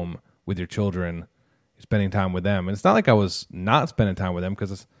at home with your children, spending time with them. And it's not like I was not spending time with them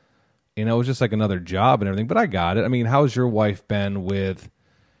because, it was just like another job and everything, but I got it. I mean, how's your wife been with,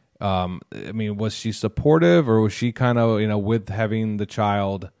 was she supportive or was she kind of, with having the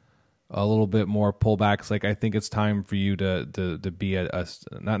child a little bit more pullbacks? Like, I think it's time for you to be a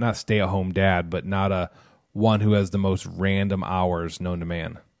not stay at home dad, but not a one who has the most random hours known to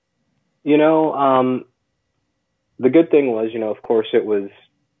man. The good thing was, of course it was,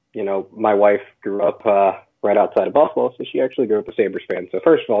 my wife grew up right outside of Buffalo, so she actually grew up a Sabres fan. So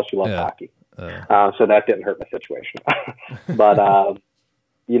first of all, she loved hockey. So that didn't hurt my situation. But,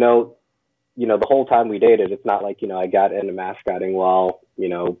 the whole time we dated, it's not like, I got into mascotting while we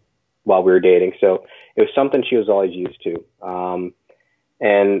were dating. So it was something she was always used to.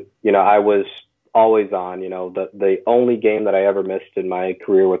 And, I was always on, the only game that I ever missed in my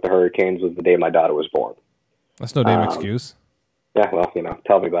career with the Hurricanes was the day my daughter was born. That's no damn excuse. Yeah, well,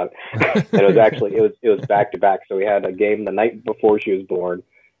 tell me about it. And it was actually, it was back to back. So we had a game the night before she was born.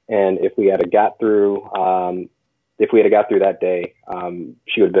 And if we had got through that day,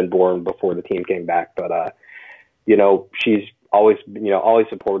 she would have been born before the team came back. But, she's always, always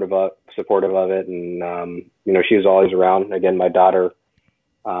supportive of it. And, she was always around. Again, my daughter,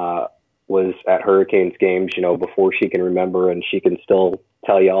 was at Hurricanes games, before she can remember, and she can still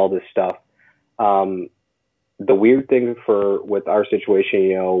tell you all this stuff. The weird thing with our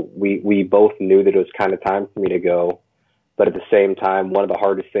situation, we both knew that it was kind of time for me to go, but at the same time, one of the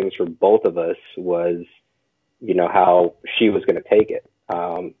hardest things for both of us was, how she was going to take it,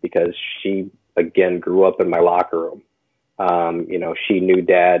 because she again grew up in my locker room. She knew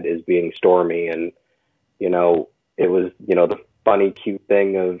Dad as being Stormy, and it was the funny, cute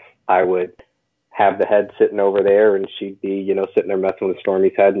thing of I would have the head sitting over there, and she'd be sitting there messing with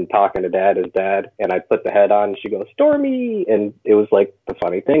Stormy's head and talking to Dad as Dad, and I'd put the head on, and she goes Stormy, and it was like the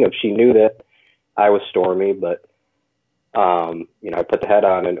funny thing of she knew that I was Stormy, but I put the head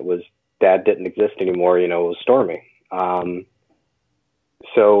on, and it was Dad didn't exist anymore. It was Stormy.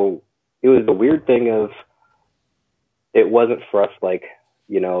 So it was the weird thing of it wasn't for us like,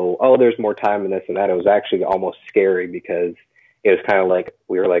 oh, there's more time in this and that. It was actually almost scary because it was kind of like,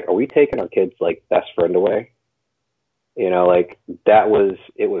 we were like, are we taking our kid's like best friend away? Like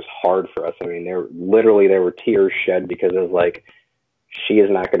it was hard for us. I mean, there were tears shed because it was like, she is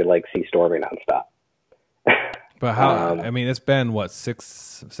not going to like see Stormy nonstop. But how, it's been what,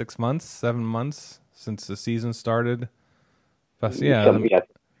 6 months, 7 months since the season started? Yeah.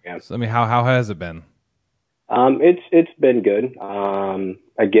 So, how has it been? It's been good.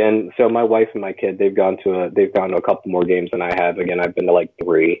 Again, so my wife and my kid, they've gone to a couple more games than I have. Again, I've been to like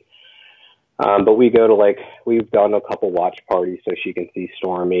 3. But we've gone to a couple watch parties so she can see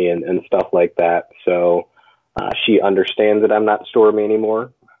Stormy and stuff like that. So, she understands that I'm not Stormy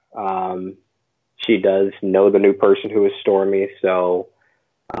anymore. She does know the new person who is Stormy. So,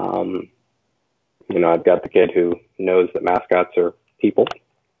 I've got the kid who knows that mascots are people.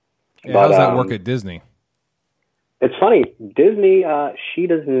 Yeah, how does that work at Disney? It's funny. Disney, she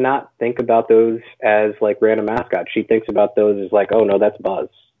does not think about those as like random mascots. She thinks about those as like, oh no, that's Buzz.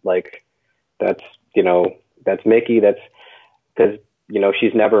 Like that's Mickey. That's because,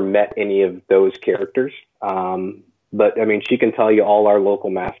 she's never met any of those characters. But she can tell you all our local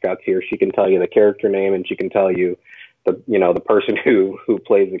mascots here. She can tell you the character name, and she can tell you the person who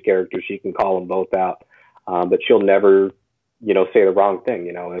plays the character. She can call them both out. But she'll never, say the wrong thing.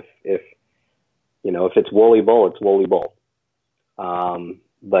 If it's Woolly Bull, it's Woolly Bull.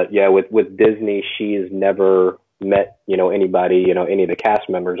 But yeah, with Disney, she's never met, anybody, any of the cast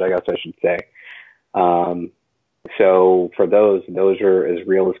members, I guess I should say. So for those are as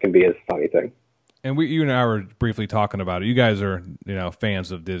real as can be as a funny thing. And you and I were briefly talking about it. You guys are,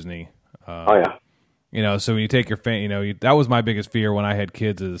 fans of Disney. Oh yeah. So when you take your that was my biggest fear when I had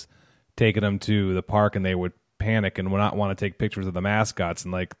kids, is taking them to the park and they would panic and would not want to take pictures of the mascots,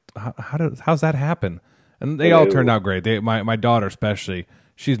 and like, how's that happen? And they all turned out great. My daughter especially,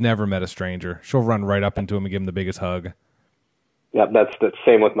 she's never met a stranger. She'll run right up into him and give him the biggest hug. Yep, that's the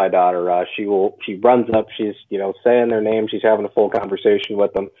same with my daughter. She runs up, she's saying their name, she's having a full conversation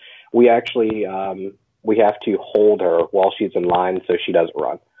with them. We actually we have to hold her while she's in line so she doesn't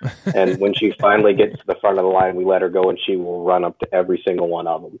run. And when she finally gets to the front of the line, we let her go, and she will run up to every single one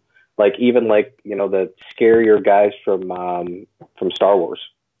of them. Like even like the scarier guys from Star Wars.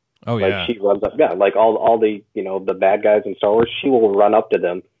 Oh yeah. Like she runs up, yeah, like all the the bad guys in Star Wars. She will run up to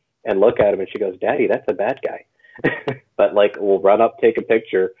them and look at them, and she goes, "Daddy, that's a bad guy." But like we'll run up, take a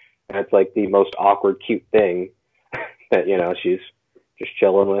picture, and it's like the most awkward, cute thing that she's just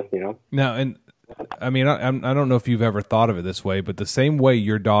chilling with. Now, and I don't know if you've ever thought of it this way, but the same way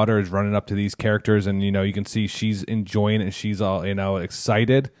your daughter is running up to these characters, and you can see she's enjoying it, and she's all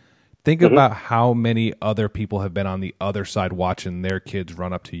excited. Think about how many other people have been on the other side watching their kids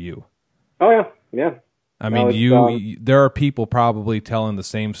run up to you. Oh, yeah. Yeah. There are people probably telling the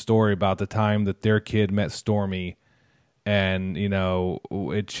same story about the time that their kid met Stormy, and,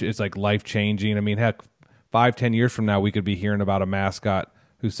 it's like life-changing. Heck, 5-10 years from now, we could be hearing about a mascot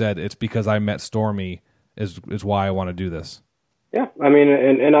who said, it's because I met Stormy is why I want to do this. Yeah.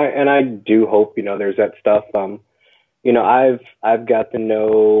 And I do hope, there's that stuff. I've got to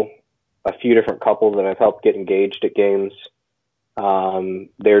know a few different couples that I've helped get engaged at games.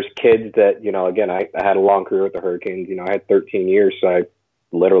 There's kids that, again, I had a long career with the Hurricanes. I had 13 years, so I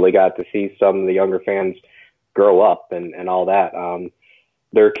literally got to see some of the younger fans grow up and all that.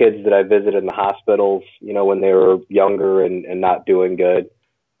 There are kids that I visited in the hospitals, when they were younger and not doing good.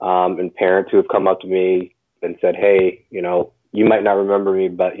 And parents who have come up to me and said, hey, you might not remember me,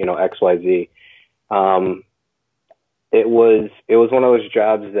 but, X, Y, Z. It was one of those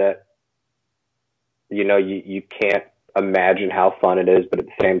jobs that, you can't imagine how fun it is, but at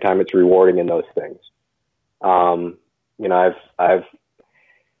the same time, it's rewarding in those things. I've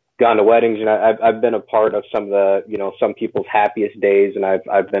gone to weddings, and I've been a part of some of the, some people's happiest days. And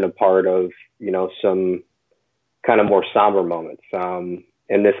I've been a part of, some kind of more somber moments.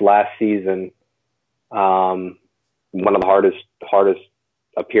 In this last season, one of the hardest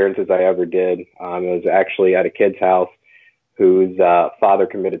appearances I ever did, it was actually at a kid's house whose father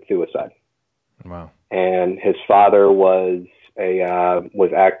committed suicide. Wow. And his father was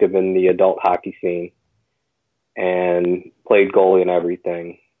active in the adult hockey scene. and played goalie and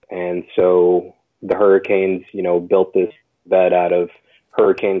everything. And so the Hurricanes, built this vet out of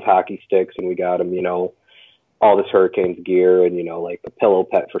Hurricanes hockey sticks, and we got him, all this Hurricanes gear and, like the pillow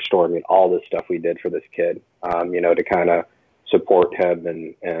pet for Stormy and all this stuff we did for this kid, to kind of support him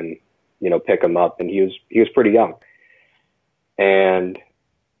and, pick him up. And he was pretty young. And,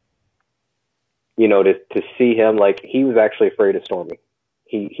 to see him, like, he was actually afraid of Stormy.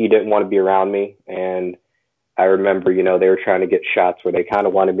 He didn't want to be around me. And I remember, they were trying to get shots where they kind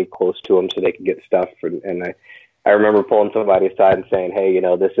of wanted me close to him so they could get stuff. And I remember pulling somebody aside and saying, hey,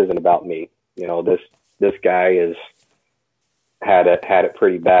 this isn't about me. This guy had it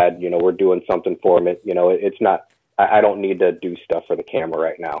pretty bad. We're doing something for him. It's not, I don't need to do stuff for the camera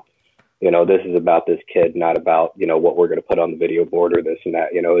right now. This is about this kid, not about, what we're going to put on the video board or this and that.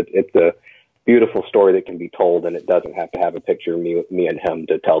 It's a beautiful story that can be told, and it doesn't have to have a picture of me and him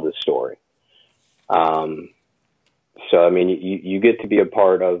to tell this story. So, I mean, you get to be a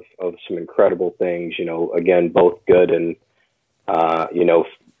part of some incredible things, again, both good and,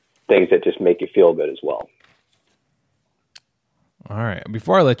 things that just make you feel good as well. All right.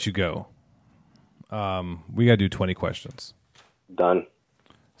 Before I let you go, we got to do 20 questions. Done.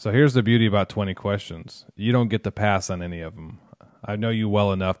 So here's the beauty about 20 questions. You don't get to pass on any of them. I know you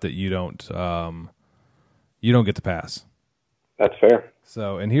well enough that you don't get to pass. That's fair.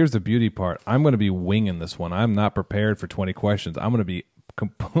 So, and here's the beauty part. I'm going to be winging this one. I'm not prepared for 20 questions. I'm going to be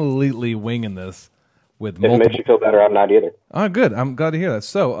completely winging this with multiple. If it makes you feel better, I'm not either. Oh, good. I'm glad to hear that.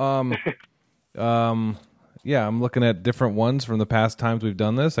 So, yeah, I'm looking at different ones from the past times we've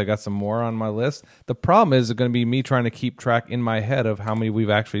done this. I got some more on my list. The problem is going to be me trying to keep track in my head of how many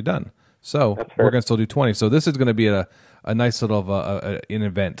we've actually done. So we're going to still do 20. So this is going to be a nice little an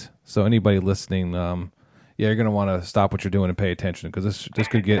event. So anybody listening, you're going to want to stop what you're doing and pay attention because this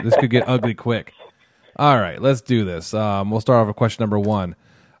could get ugly quick. All right, let's do this. We'll start off with question number 1.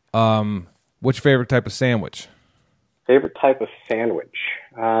 What's your favorite type of sandwich? Favorite type of sandwich?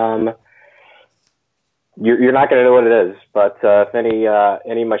 You're not going to know what it is, but if any of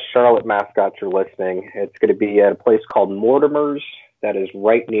my Charlotte mascots are listening, it's going to be at a place called Mortimer's that is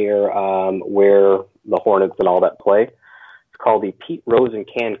right near where the Hornets and all that play. It's called the Pete Rose in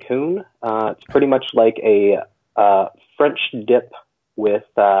Cancun. It's pretty much like a French dip with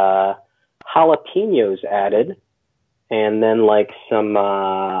jalapenos added, and then like some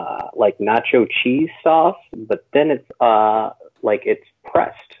like nacho cheese sauce. But then it's it's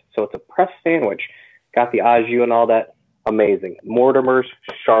pressed, so it's a pressed sandwich. Got the au jus and all that. Amazing. Mortimer's,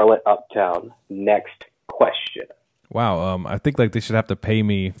 Charlotte, Uptown. Next question. Wow, I think like they should have to pay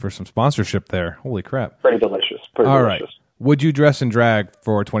me for some sponsorship there. Holy crap. Pretty delicious. All right. Would you dress in drag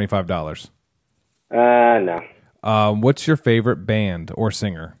for $25? No. What's your favorite band or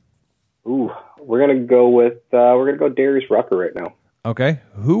singer? Ooh, we're gonna go Darius Rucker right now. Okay.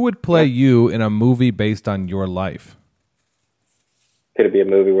 Who would play you in a movie based on your life? Could it be a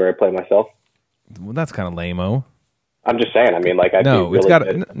movie where I play myself? Well, that's kind of lame-o. I'm just saying. I mean, like, I no, do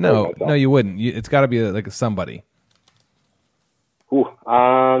really no, you wouldn't. It's got to be like a somebody. Ooh,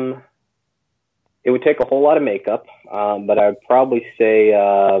 it would take a whole lot of makeup, but I would probably say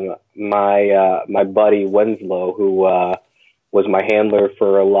my buddy Winslow, who was my handler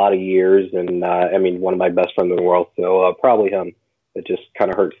for a lot of years, and one of my best friends in the world. So probably him. It just kind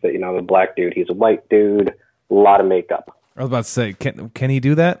of hurts that I'm a black dude. He's a white dude. A lot of makeup. I was about to say, can he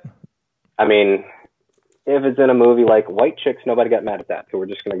do that? I mean, if it's in a movie like White Chicks, nobody got mad at that. So we're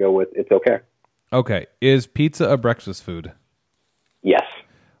just going to go with it's okay. Okay. Is pizza a breakfast food? Yes.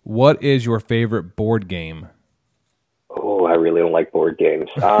 What is your favorite board game? Oh, I really don't like board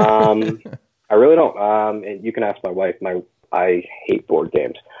games. I really don't. And you can ask my wife. I hate board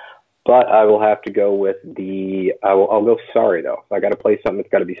games. But I will have to go with I'll go Sorry, though. If I got to play something,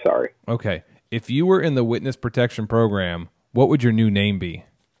 it's got to be Sorry. Okay. If you were in the witness protection program, what would your new name be?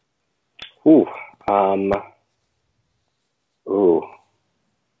 Ooh.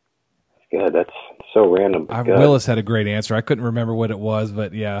 Good. That's so random. Willis had a great answer. I couldn't remember what it was,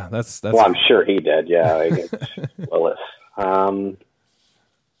 but yeah, that's. Well, I'm sure he did. Yeah, Willis. I'd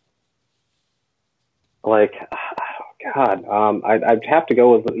have to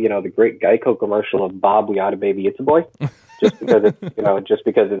go with the great Geico commercial of Bob, we oughta baby, it's a boy, just because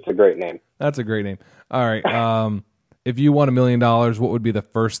it's a great name. That's a great name. All right. If you won $1 million, what would be the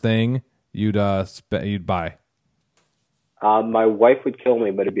first thing you'd buy? My wife would kill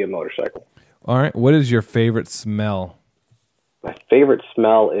me, but it'd be a motorcycle. All right. What is your favorite smell? My favorite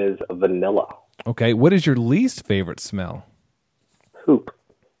smell is vanilla. Okay. What is your least favorite smell? Poop.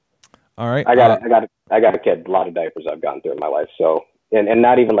 All right. I got a kid. A lot of diapers I've gone through in my life. So, and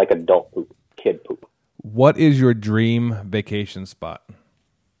not even like adult poop, kid poop. What is your dream vacation spot?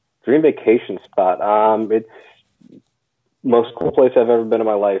 Dream vacation spot. It's most cool place I've ever been in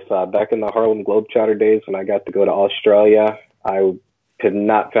my life. Back in the Harlem Globetrotter days when I got to go to Australia, I could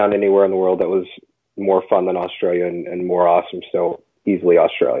not found anywhere in the world that was more fun than Australia and more awesome. So easily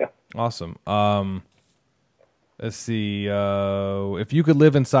Australia. Awesome. Let's see. If you could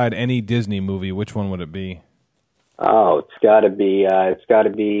live inside any Disney movie, which one would it be? Oh, it's got to be.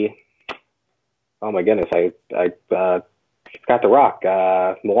 Oh my goodness! It's got The Rock.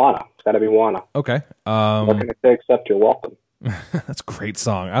 Moana. It's got to be Moana. Okay. What can I say except you're welcome? That's a great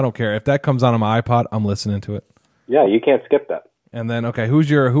song. I don't care if that comes on my iPod. I'm listening to it. Yeah, you can't skip that. And then, okay, who was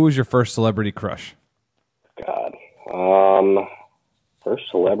your first celebrity crush? God, first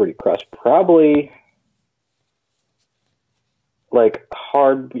celebrity crush, probably like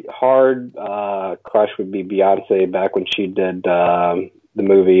hard crush would be Beyonce back when she did the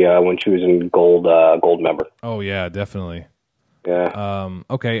movie when she was in Gold Member. Oh yeah, definitely. Yeah.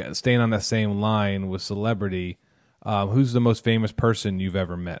 Okay, staying on that same line with celebrity, who's the most famous person you've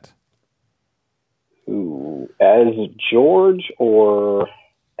ever met? Ooh, as George or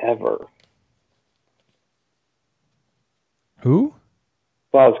ever? Who?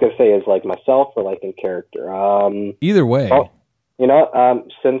 Well, I was gonna say is like myself or like in character. Either way. Well,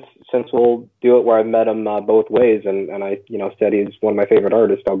 since we'll do it where I've met him both ways, and I said he's one of my favorite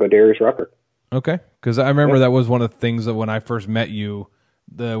artists, I'll go Darius Rucker. Okay, because I remember that was one of the things that when I first met you,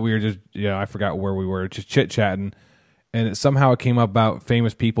 we were just I forgot where we were, just chit chatting, and somehow it came up about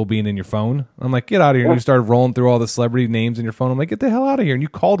famous people being in your phone. I'm like, get out of here! And you started rolling through all the celebrity names in your phone. I'm like, get the hell out of here! And you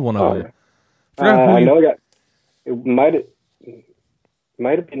called one of them. I know it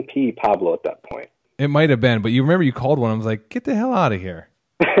might have been P. Pablo at that point. It might have been, but you remember you called one. I was like, get the hell out of here.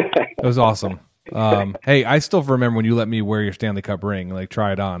 It was awesome. Hey, I still remember when you let me wear your Stanley Cup ring, like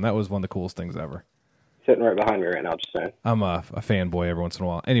try it on. That was one of the coolest things ever. Sitting right behind me right now, just saying. I'm a fanboy every once in a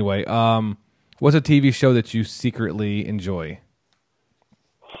while. Anyway, what's a TV show that you secretly enjoy?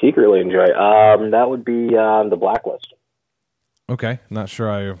 Secretly enjoy? That would be The Blacklist. Okay,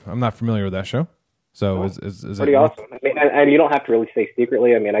 I'm not familiar with that show. So is pretty awesome. I mean, and you don't have to really say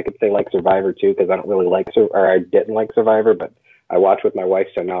secretly. I mean, I could say like Survivor too, because I don't really like I didn't like Survivor, but I watched with my wife,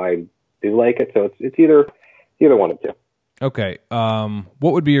 so now I do like it. So it's either one of two. Okay.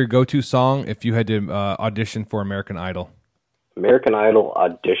 What would be your go-to song if you had to audition for American Idol? American Idol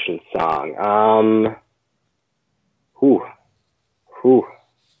audition song. Who?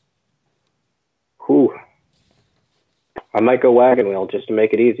 I might go Wagon Wheel just to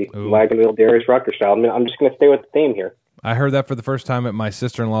make it easy. Ooh. Wagon Wheel, Darius Rucker style. I'm just going to stay with the theme here. I heard that for the first time at my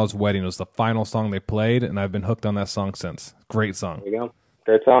sister-in-law's wedding. It was the final song they played, and I've been hooked on that song since. Great song. There you go.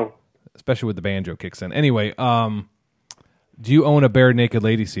 Great song. Especially with the banjo kicks in. Anyway, do you own a Bare Naked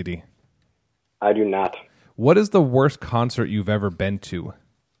Lady CD? I do not. What is the worst concert you've ever been to?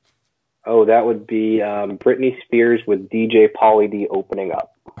 Oh, that would be Britney Spears with DJ Pauly D opening up.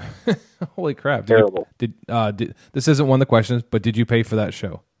 Holy crap. Terrible. This isn't one of the questions, but did you pay for that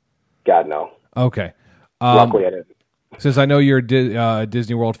show? God, no. Okay. Luckily, I didn't. Since I know you're a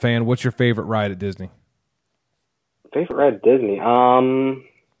Disney World fan, what's your favorite ride at Disney? Favorite ride at Disney?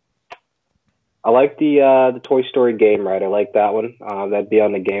 I like the Toy Story game ride. I like that one. That'd be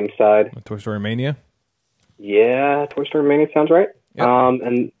on the game side. Toy Story Mania? Yeah, Toy Story Mania sounds right. Yep.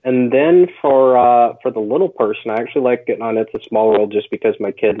 And then for the little person, I actually like getting on It's a Small World just because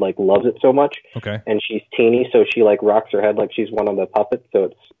my kid loves it so much. Okay. And she's teeny, so she rocks her head like she's one of the puppets, so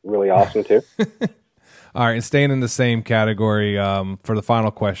it's really awesome too. All right, and staying in the same category, for the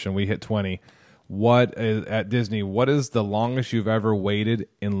final question, we hit 20. At Disney, what is the longest you've ever waited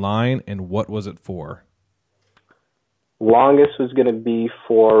in line, and what was it for? Longest was going to be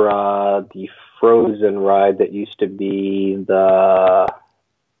for the Frozen ride that used to be the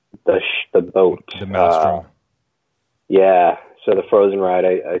boat. The Maelstrom. Yeah, so the Frozen ride,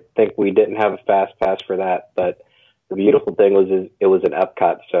 I think we didn't have a fast pass for that, but the beautiful thing was it was an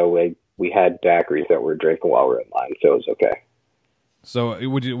Epcot, so we had daiquiris that we were drinking while we were in line, so it was okay. So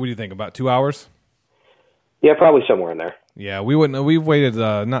what do you think, about 2 hours? Yeah, probably somewhere in there. Yeah, we've waited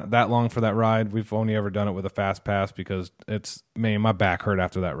not that long for that ride. We've only ever done it with a fast pass because my back hurt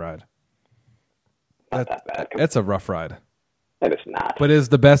after that ride. Not that bad. It's a rough ride. That is not. But it's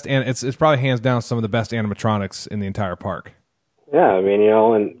the best, and it's probably hands down some of the best animatronics in the entire park. Yeah, I mean,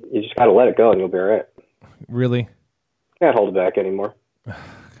 and you just got to let it go and you'll be all right. Really? Can't hold it back anymore. God,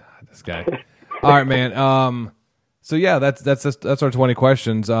 this guy. All right, man. So yeah, that's our 20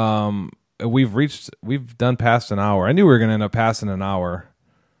 questions. We've done past an hour. I knew we were going to end up passing an hour.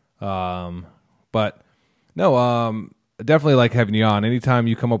 But no, definitely like having you on. Anytime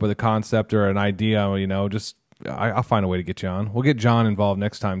you come up with a concept or an idea, you know, just I'll find a way to get you on. We'll get John involved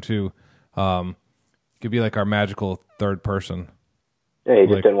next time too. Could be like our magical third person. Yeah, he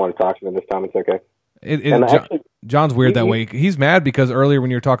just didn't want to talk to me this time. It's okay. John's weird that way. He's mad because earlier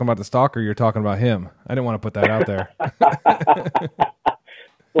when you were talking about the stalker, you're talking about him. I didn't want to put that out there.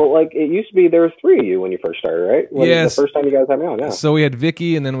 Well, like it used to be, there was 3 of you when you first started, right? Yes. The first time you guys had me on, yeah. So we had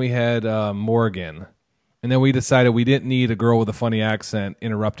Vicky, and then we had Morgan, and then we decided we didn't need a girl with a funny accent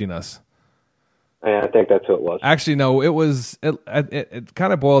interrupting us. Yeah, I think that's who it was. Actually, no, it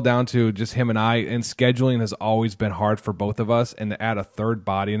kind of boiled down to just him and I, and scheduling has always been hard for both of us, and to add a third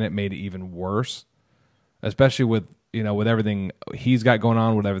body in it made it even worse, especially with everything he's got going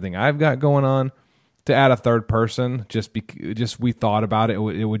on, with everything I've got going on. To add a third person, just we thought about it,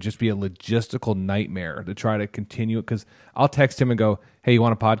 it would just be a logistical nightmare to try to continue it, because I'll text him and go, hey, you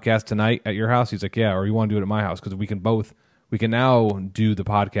want a podcast tonight at your house? He's like, yeah, or you want to do it at my house, because we can now do the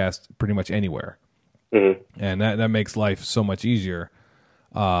podcast pretty much anywhere. Mm-hmm. And that makes life so much easier,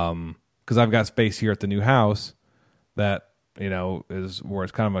 because I've got space here at the new house that is where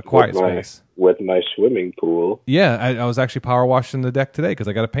it's kind of a quiet space with my swimming pool. Yeah, I was actually power washing the deck today because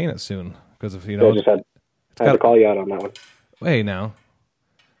I got to paint it soon. Because if I just had to call you out on that one. Hey, now,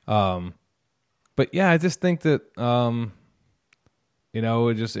 but yeah, I just think that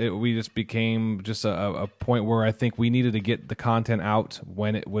we just became just a point where I think we needed to get the content out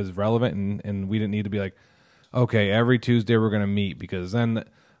when it was relevant, and we didn't need to be like, okay, every Tuesday we're going to meet, because then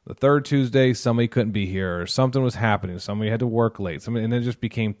the third Tuesday somebody couldn't be here or something was happening, somebody had to work late, and it just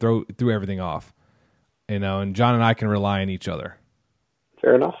became threw everything off, and John and I can rely on each other.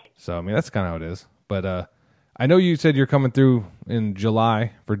 Fair enough. So I mean that's kind of how it is. But I know you said you're coming through in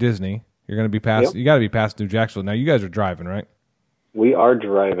July for Disney. You're going to be past. Yep. You got to be past New Jacksonville. Now you guys are driving, right? We are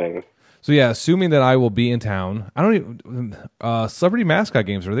driving. So yeah, assuming that I will be in town. I don't even celebrity mascot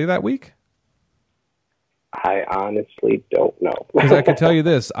games, are they that week? I honestly don't know. Because I can tell you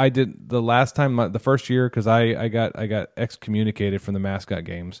this: I did the last time, the first year, because I got excommunicated from the mascot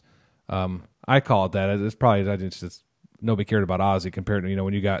games. I call it that. It's probably just nobody cared about Ozzy compared to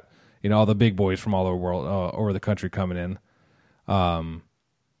when you got all the big boys from all over the world, over the country coming in.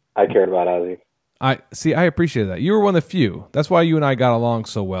 I cared about Ozzy. I appreciate that. You were one of the few. That's why you and I got along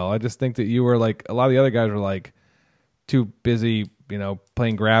so well. I just think that you were like, a lot of the other guys were like too busy,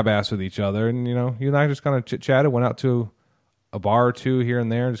 playing grab ass with each other. And, you and I just kind of chit-chatted, went out to a bar or two here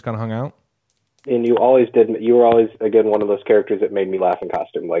and there, and just kind of hung out. And you always did. You were always, again, one of those characters that made me laugh in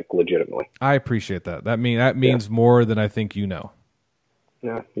costume, like legitimately. I appreciate that. That means more than I think you know.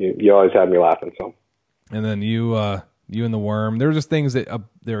 Yeah, you always had me laughing. So. And then you and the worm. There were just things that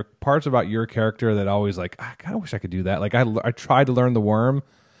there are parts about your character that always like, I kind of wish I could do that. Like I tried to learn the worm,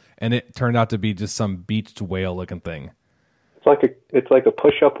 and it turned out to be just some beached whale looking thing. It's like a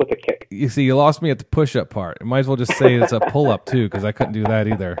push up with a kick. You see, you lost me at the push up part. I might as well just say it's a pull up too, because I couldn't do that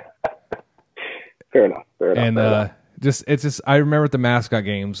either. Fair enough. And I remember at the mascot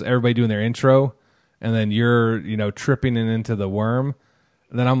games, everybody doing their intro, and then you're tripping into the worm.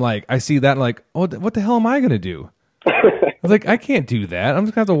 And then I'm like, I see that, and like, oh, what the hell am I gonna do? I was like, I can't do that. I'm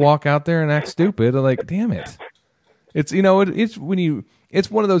just gonna have to walk out there and act stupid. I'm like, damn it. It's it's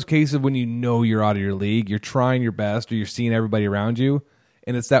one of those cases when you're out of your league, you're trying your best, or you're seeing everybody around you,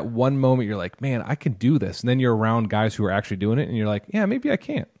 and it's that one moment you're like, man, I can do this. And then you're around guys who are actually doing it, and you're like, yeah, maybe I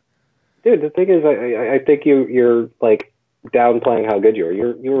can't. Dude, the thing is, I think you're like downplaying how good you are.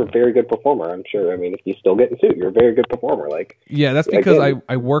 You're a very good performer, I'm sure. I mean, if you still get in suit, you're a very good performer. Like, yeah, that's because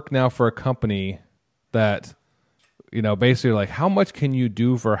I work now for a company that, basically like, how much can you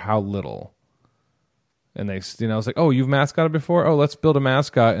do for how little? And they, it's like, oh, you've mascotted before? Oh, let's build a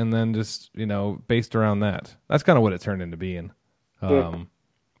mascot, and then just, based around that. That's kind of what it turned into being.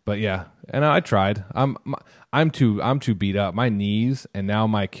 But yeah, and I tried. I'm too beat up. My knees and now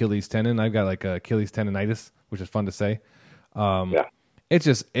my Achilles tendon. I've got like Achilles tendonitis, which is fun to say. Yeah. It's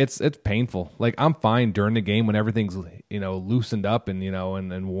just it's painful. Like I'm fine during the game when everything's loosened up and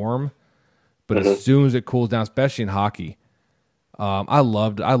and warm, but as soon as it cools down, especially in hockey, I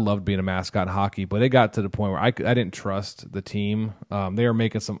loved being a mascot in hockey, but it got to the point where I didn't trust the team. They were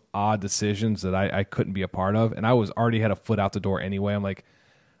making some odd decisions that I couldn't be a part of, and I was already had a foot out the door anyway. I'm like,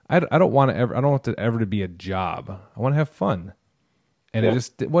 I don't want it ever to be a job. I want to have fun. And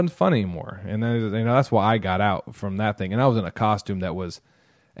it wasn't fun anymore. And then, that's why I got out from that thing. And I was in a costume that was,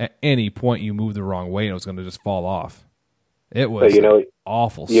 at any point you moved the wrong way, and it was going to just fall off. It was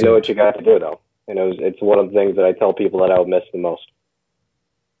awful. You know what you got to do, though. And it's one of the things that I tell people that I would miss the most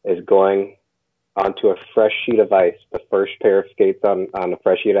is going onto a fresh sheet of ice, the first pair of skates on a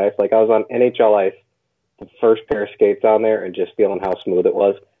fresh sheet of ice. Like I was on NHL ice the first pair of skates on there and just feeling how smooth it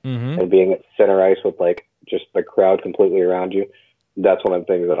was, and being at center ice with like just the crowd completely around you. That's one of the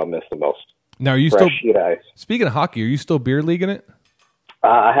things that I'll miss the most. Now, are you Fresh still sheet ice. Speaking of hockey? Are you still beer leaguing it?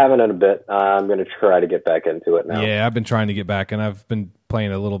 I haven't in a bit. I'm going to try to get back into it now. Yeah, I've been trying to get back, and I've been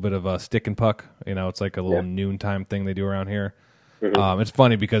playing a little bit of a stick and puck. You know, it's like a little noontime thing they do around here. It's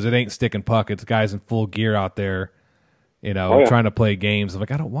funny because it ain't stick and puck. It's guys in full gear out there, you know, trying to play games. I'm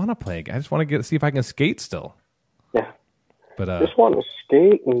like, I don't want to play. I just want to see if I can skate still. Yeah. But just want to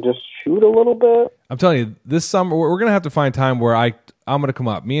skate and just shoot a little bit. I'm telling you, this summer we're gonna have to find time where I'm gonna come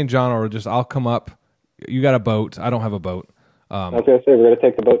up. Me and John I'll come up. You got a boat. I don't have a boat. I was gonna say we're gonna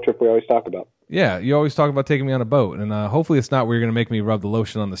take the boat trip we always talk about. Yeah, you always talk about taking me on a boat, and hopefully it's not where you're gonna make me rub the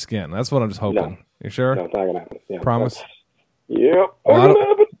lotion on the skin. That's what I'm just hoping. No. You sure? No, it's not gonna happen. Yeah, Promise? Yep.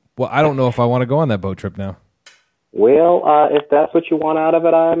 Well, I don't know if I want to go on that boat trip now. Well, if that's what you want out of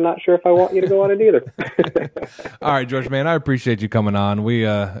it, I'm not sure if I want you to go on it either. All right, George, man, I appreciate you coming on.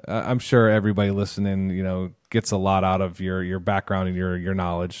 I'm sure everybody listening, you know, gets a lot out of your background and your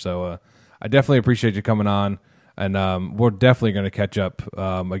knowledge. So I definitely appreciate you coming on, and we're definitely going to catch up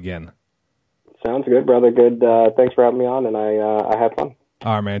again. Sounds good, brother. Good. Thanks for having me on, and I had fun.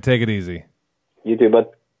 All right, man. Take it easy. You too, bud.